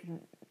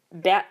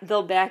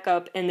they'll back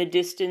up, and the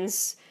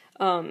distance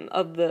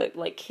of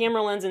the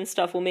camera lens and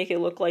stuff will make it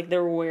look like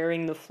they're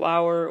wearing the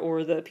flower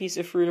or the piece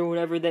of fruit or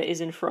whatever that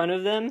is in front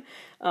of them.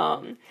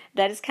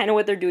 That is kind of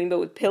what they're doing, but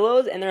with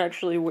pillows, and they're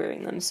actually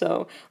wearing them.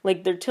 So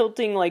they're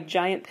tilting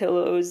giant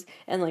pillows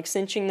and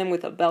cinching them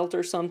with a belt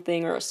or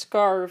something or a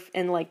scarf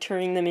and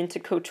turning them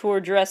into couture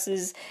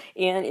dresses.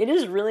 And it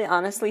is really,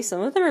 honestly, some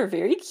of them are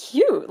very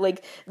cute.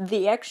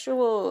 The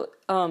actual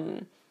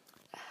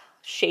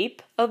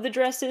shape of the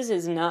dresses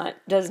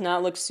does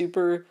not look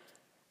super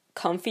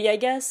comfy, I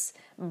guess,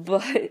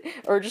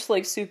 or just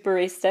super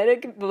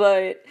aesthetic,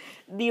 but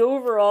the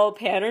overall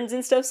patterns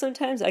and stuff,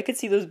 sometimes I could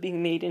see those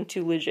being made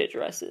into legit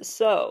dresses.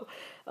 So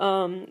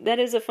that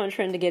is a fun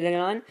trend to get in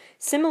on.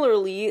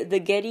 Similarly, the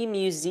Getty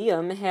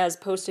Museum has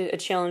posted a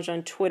challenge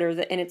on Twitter,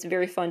 and it's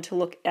very fun to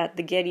look at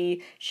the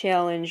Getty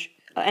Challenge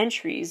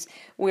entries,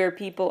 where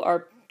people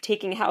are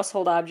taking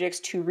household objects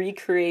to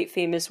recreate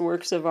famous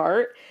works of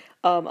art.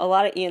 A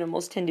lot of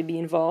animals tend to be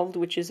involved,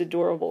 which is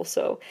adorable.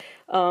 So,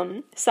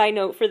 side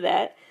note for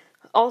that.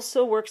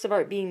 Also, works of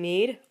art being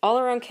made. All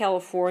around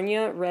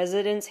California,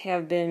 residents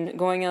have been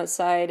going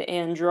outside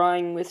and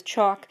drawing with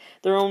chalk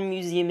their own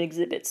museum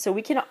exhibits. So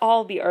we can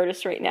all be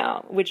artists right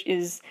now, which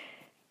is,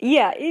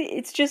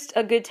 it's just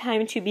a good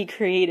time to be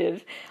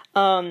creative.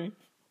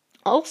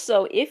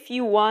 Also, if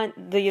you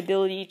want the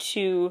ability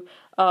to,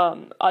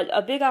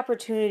 a big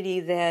opportunity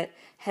that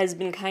has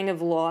been kind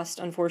of lost,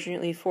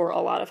 unfortunately, for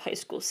a lot of high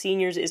school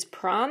seniors is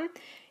prom.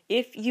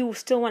 If you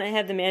still want to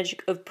have the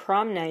magic of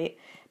prom night,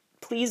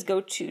 please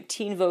go to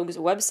Teen Vogue's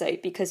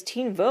website, because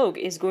Teen Vogue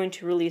is going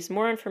to release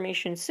more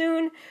information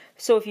soon.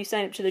 So if you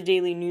sign up to the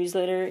daily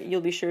newsletter, you'll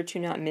be sure to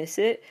not miss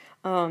it.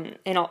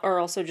 Or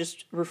also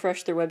just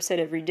refresh their website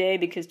every day,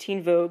 because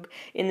Teen Vogue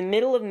in the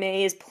middle of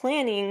May is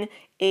planning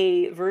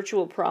a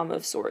virtual prom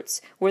of sorts,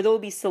 where there will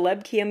be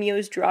celeb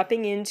cameos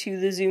dropping into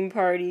the Zoom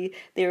party.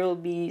 There will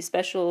be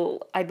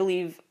special, I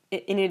believe,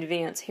 in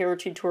advance hair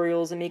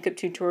tutorials and makeup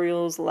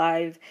tutorials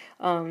live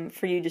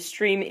for you to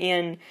stream,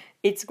 and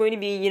it's going to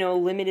be,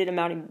 limited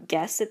amount of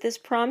guests at this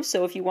prom.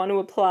 So if you want to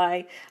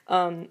apply,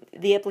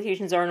 the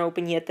applications aren't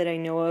open yet that I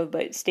know of,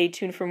 but stay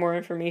tuned for more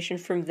information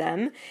from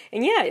them.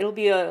 And it'll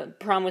be a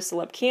prom with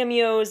celeb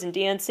cameos and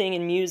dancing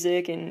and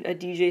music and a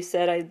DJ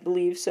set, I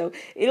believe. So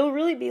it'll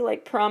really be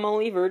like prom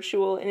only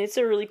virtual, and it's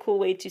a really cool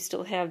way to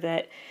still have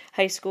that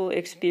high school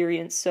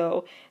experience.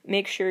 So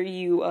make sure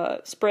you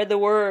spread the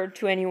word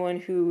to anyone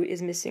who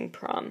is missing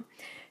prom.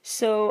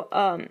 So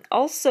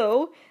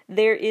also,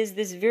 there is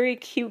this very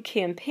cute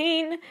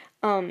campaign,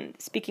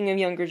 speaking of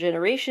younger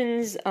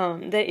generations,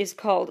 that is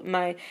called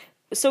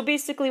so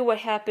basically what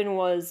happened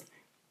was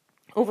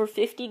over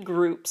 50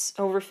 groups,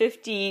 over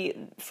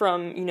 50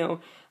 from,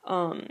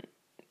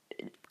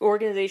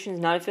 organizations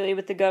not affiliated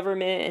with the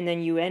government, and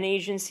then UN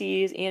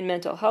agencies and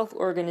mental health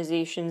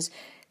organizations,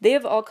 they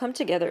have all come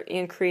together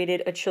and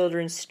created a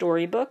children's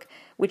storybook,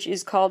 which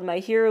is called My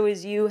Hero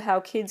Is You,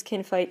 How Kids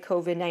Can Fight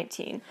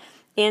COVID-19.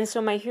 And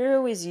so My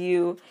Hero Is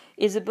You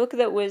is a book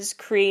that was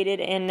created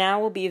and now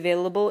will be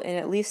available in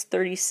at least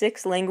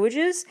 36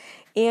 languages,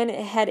 and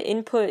it had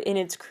input in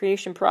its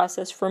creation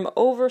process from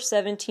over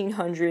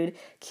 1,700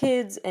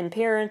 kids and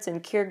parents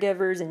and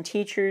caregivers and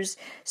teachers.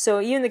 So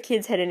even the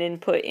kids had an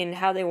input in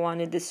how they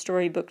wanted this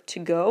storybook to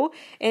go,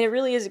 and it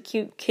really is a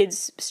cute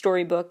kids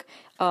storybook.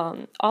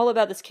 All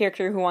about this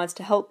character who wants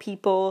to help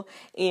people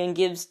and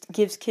gives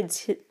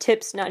kids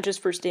tips not just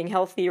for staying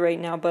healthy right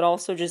now, but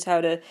also just how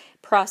to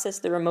process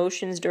their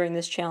emotions during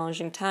this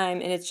challenging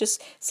time. And it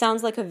just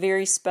sounds like a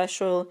very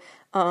special,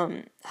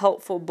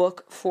 helpful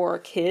book for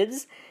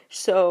kids.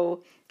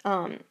 So,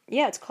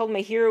 it's called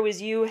My Hero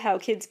Is You, How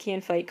Kids Can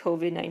Fight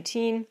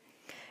COVID-19.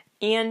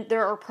 And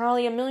there are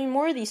probably a million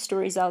more of these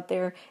stories out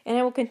there, and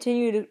I will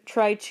continue to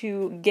try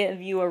to give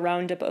you a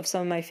roundup of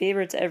some of my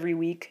favorites every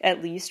week,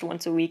 at least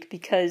once a week,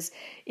 because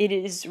it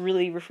is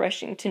really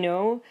refreshing to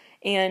know,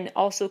 and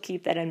also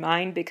keep that in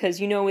mind,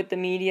 because with the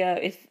media,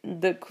 if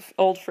the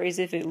old phrase,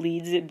 if it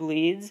leads, it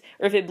bleeds,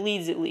 or if it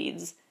bleeds, it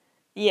leads.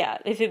 Yeah,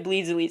 if it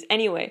bleeds, it leads.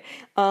 Anyway,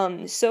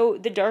 so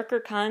the darker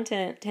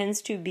content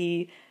tends to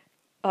be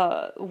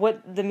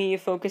what the media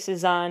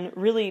focuses on,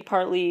 really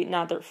partly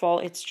not their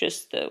fault. It's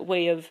just the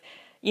way of,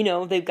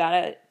 they've got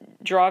to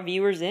draw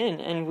viewers in,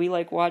 and we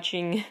like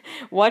watching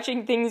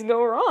things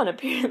go wrong.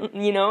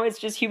 Apparently, it's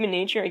just human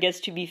nature, I guess,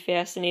 to be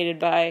fascinated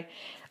by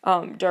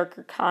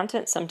darker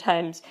content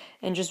sometimes,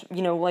 and just,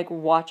 like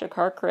watch a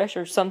car crash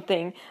or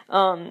something.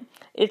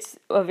 It's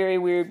a very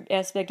weird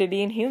aspect of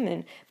being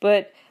human,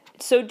 but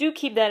so do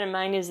keep that in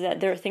mind, is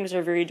that things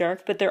are very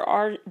dark, but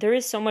there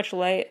is so much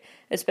light,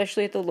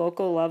 especially at the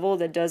local level,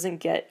 that doesn't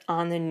get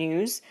on the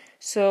news.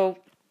 So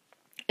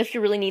if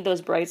you really need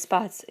those bright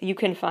spots, you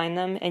can find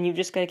them, and you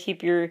just got to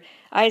keep your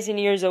eyes and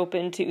ears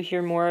open to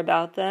hear more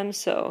about them.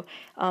 So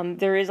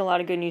there is a lot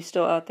of good news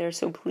still out there,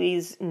 so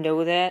please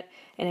know that,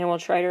 and I will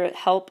try to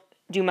help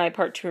do my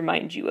part to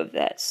remind you of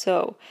that.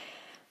 So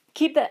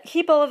keep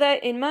all of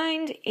that in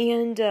mind,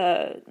 and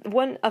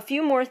a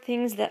few more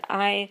things that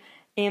I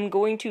am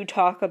going to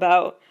talk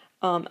about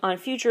on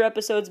future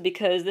episodes,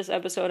 because this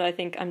episode I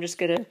think I'm just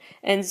going to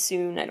end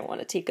soon. I don't want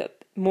to take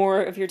up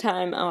more of your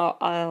time.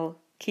 I'll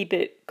keep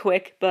it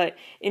quick, but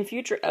in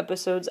future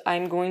episodes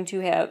I'm going to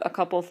have a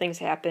couple things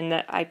happen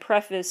that I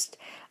prefaced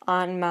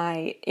on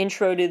my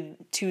intro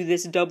to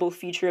this double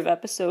feature of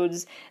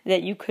episodes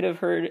that you could have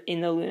heard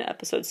in the Luna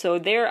episode. So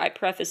there I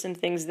preface some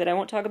things that I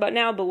won't talk about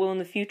now, but will in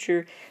the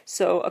future.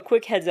 So a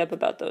quick heads up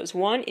about those.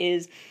 One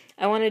is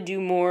I want to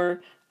do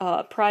more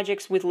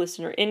projects with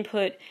listener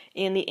input,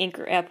 and the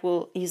Anchor app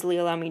will easily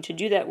allow me to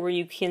do that, where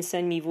you can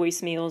send me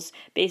voicemails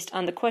based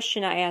on the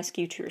question I ask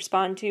you to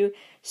respond to.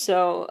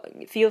 So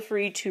feel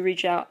free to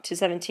reach out to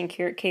 17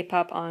 Karat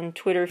K-Pop on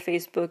Twitter,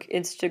 Facebook,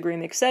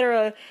 Instagram,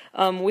 etc.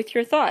 With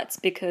your thoughts,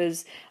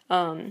 because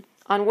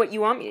on what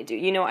you want me to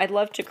do. I'd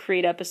love to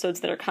create episodes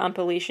that are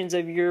compilations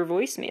of your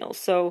voicemails.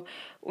 So,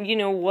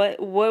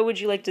 what would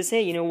you like to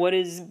say? What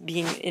does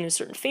being in a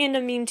certain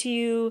fandom mean to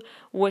you?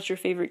 What's your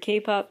favorite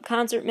K-pop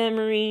concert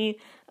memory?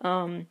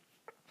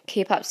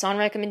 K-pop song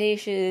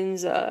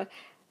recommendations,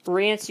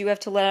 rants you have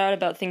to let out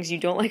about things you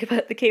don't like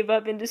about the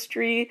K-pop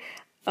industry.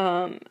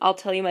 I'll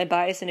tell you my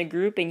bias in a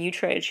group and you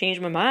try to change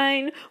my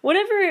mind.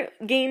 Whatever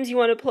games you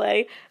want to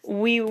play,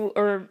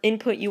 or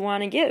input you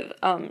want to give.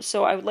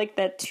 So I would like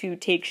that to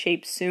take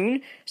shape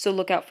soon, so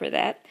look out for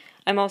that.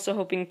 I'm also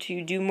hoping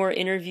to do more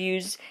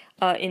interviews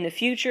in the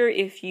future.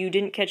 If you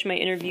didn't catch my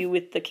interview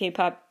with the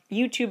K-pop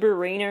YouTuber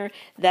Rainer,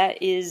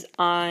 that is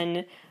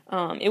on...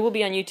 it will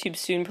be on YouTube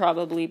soon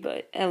probably,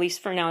 but at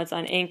least for now it's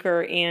on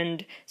Anchor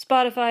and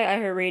Spotify,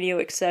 iHeartRadio,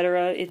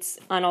 etc. It's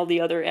on all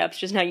the other apps,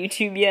 just not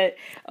YouTube yet,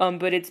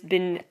 but it's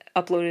been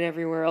uploaded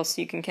everywhere else,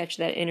 so you can catch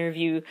that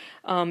interview.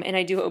 And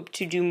I do hope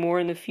to do more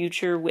in the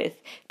future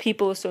with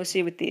people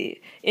associated with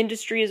the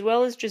industry, as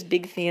well as just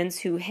big fans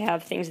who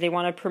have things they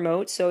want to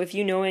promote. So if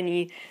you know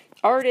any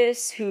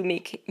artists who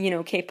make,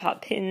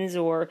 K-pop pins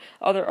or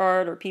other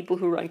art, or people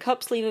who run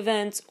cup sleeve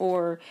events,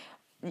 or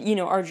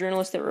our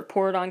journalists that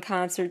report on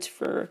concerts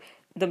for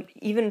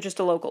even just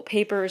a local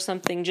paper or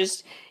something,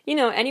 just,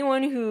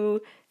 anyone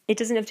who, it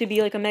doesn't have to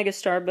be like a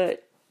megastar,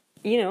 but,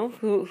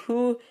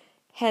 who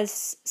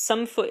has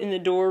some foot in the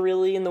door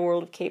really in the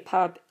world of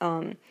K-pop,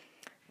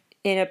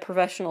 in a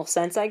professional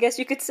sense, I guess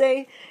you could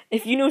say.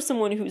 If you know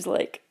someone who's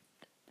like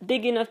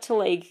big enough to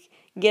like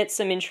get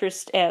some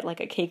interest at like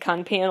a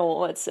KCON panel,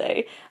 let's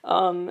say,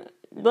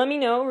 let me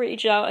know,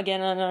 reach out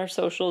again on our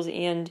socials,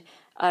 and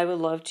I would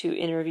love to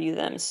interview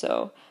them.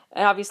 So,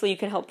 and obviously you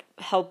can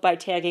help by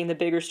tagging the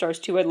bigger stars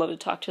too. I'd love to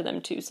talk to them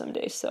too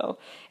someday. So,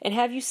 and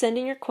have you send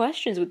in your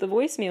questions with the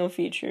voicemail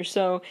feature.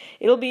 So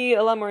it'll be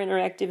a lot more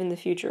interactive in the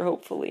future,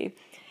 hopefully.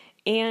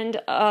 And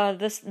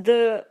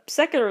the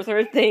second or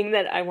third thing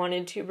that I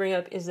wanted to bring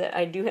up is that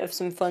I do have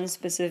some fun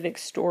specific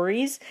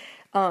stories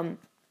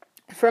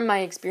from my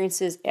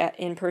experiences at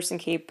in-person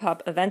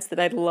K-pop events that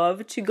I'd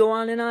love to go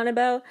on and on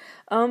about,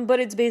 but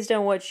it's based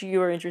on what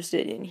you're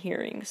interested in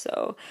hearing.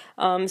 So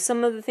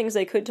some of the things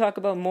I could talk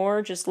about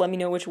more, just let me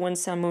know which ones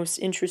sound most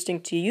interesting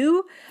to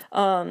you,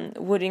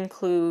 would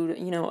include,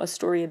 a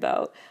story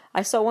about,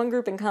 I saw one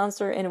group in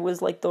concert and it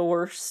was like the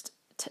worst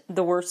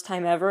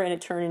time ever, and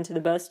it turned into the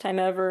best time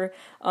ever,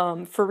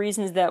 for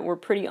reasons that were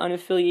pretty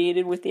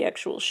unaffiliated with the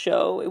actual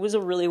show. It was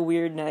a really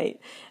weird night.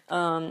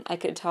 I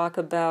could talk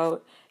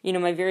about,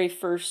 my very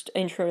first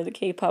intro to the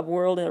K-pop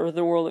world, or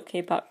the world of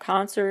K-pop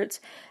concerts.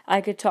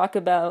 I could talk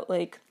about,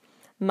 like,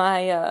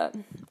 my,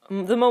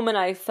 the moment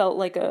I felt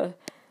like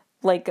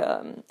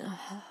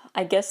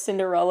I guess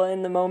Cinderella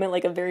in the moment,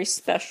 like a very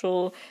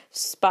special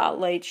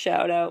spotlight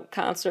shout-out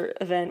concert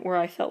event where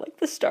I felt like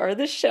the star of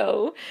the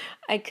show.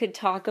 I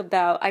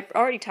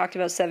already talked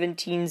about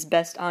 17's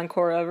best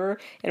encore ever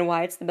and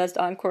why it's the best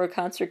encore a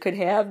concert could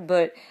have,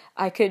 but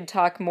I could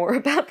talk more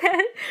about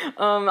that.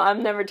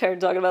 I'm never tired of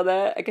talking about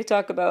that. I could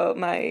talk about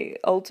my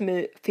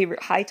ultimate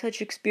favorite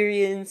high-touch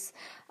experience.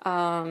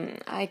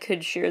 I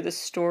could share the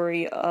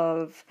story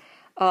of...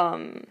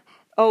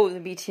 the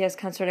BTS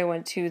concert I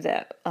went to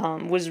that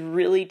was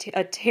really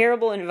a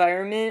terrible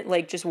environment,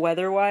 like just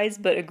weather-wise,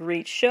 but a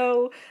great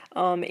show,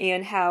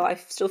 and how I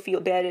still feel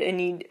bad and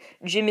need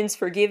Jimin's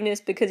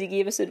forgiveness because he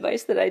gave us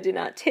advice that I did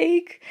not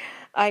take.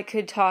 I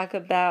could talk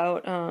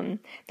about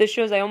the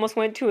shows I almost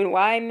went to and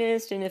why I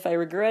missed, and if I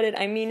regret it.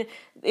 I mean,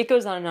 it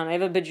goes on and on. I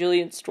have a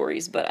bajillion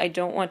stories, but I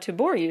don't want to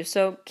bore you,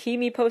 so keep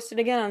me posted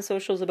again on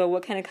socials about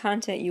what kind of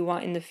content you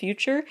want in the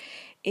future,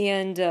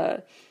 and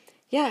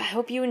I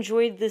hope you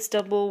enjoyed this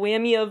double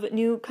whammy of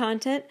new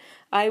content.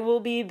 I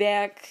will be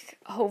back,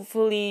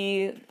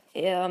 hopefully,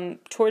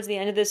 towards the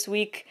end of this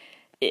week.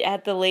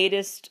 At the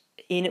latest,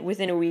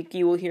 within a week,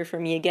 you will hear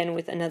from me again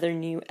with another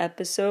new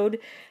episode.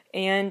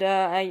 And,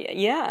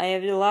 I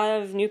have a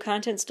lot of new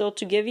content still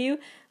to give you.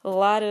 A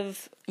lot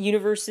of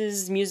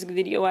universes, music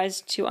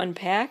video-wise, to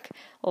unpack.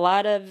 A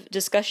lot of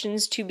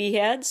discussions to be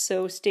had,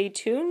 so stay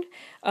tuned.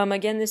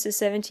 Again, this is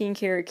 17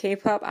 Karat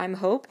K-Pop. I'm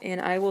Hope, and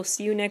I will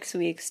see you next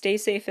week. Stay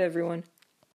safe, everyone.